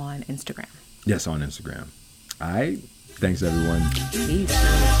on Instagram. Yes, on Instagram. All right. Thanks, everyone. Peace.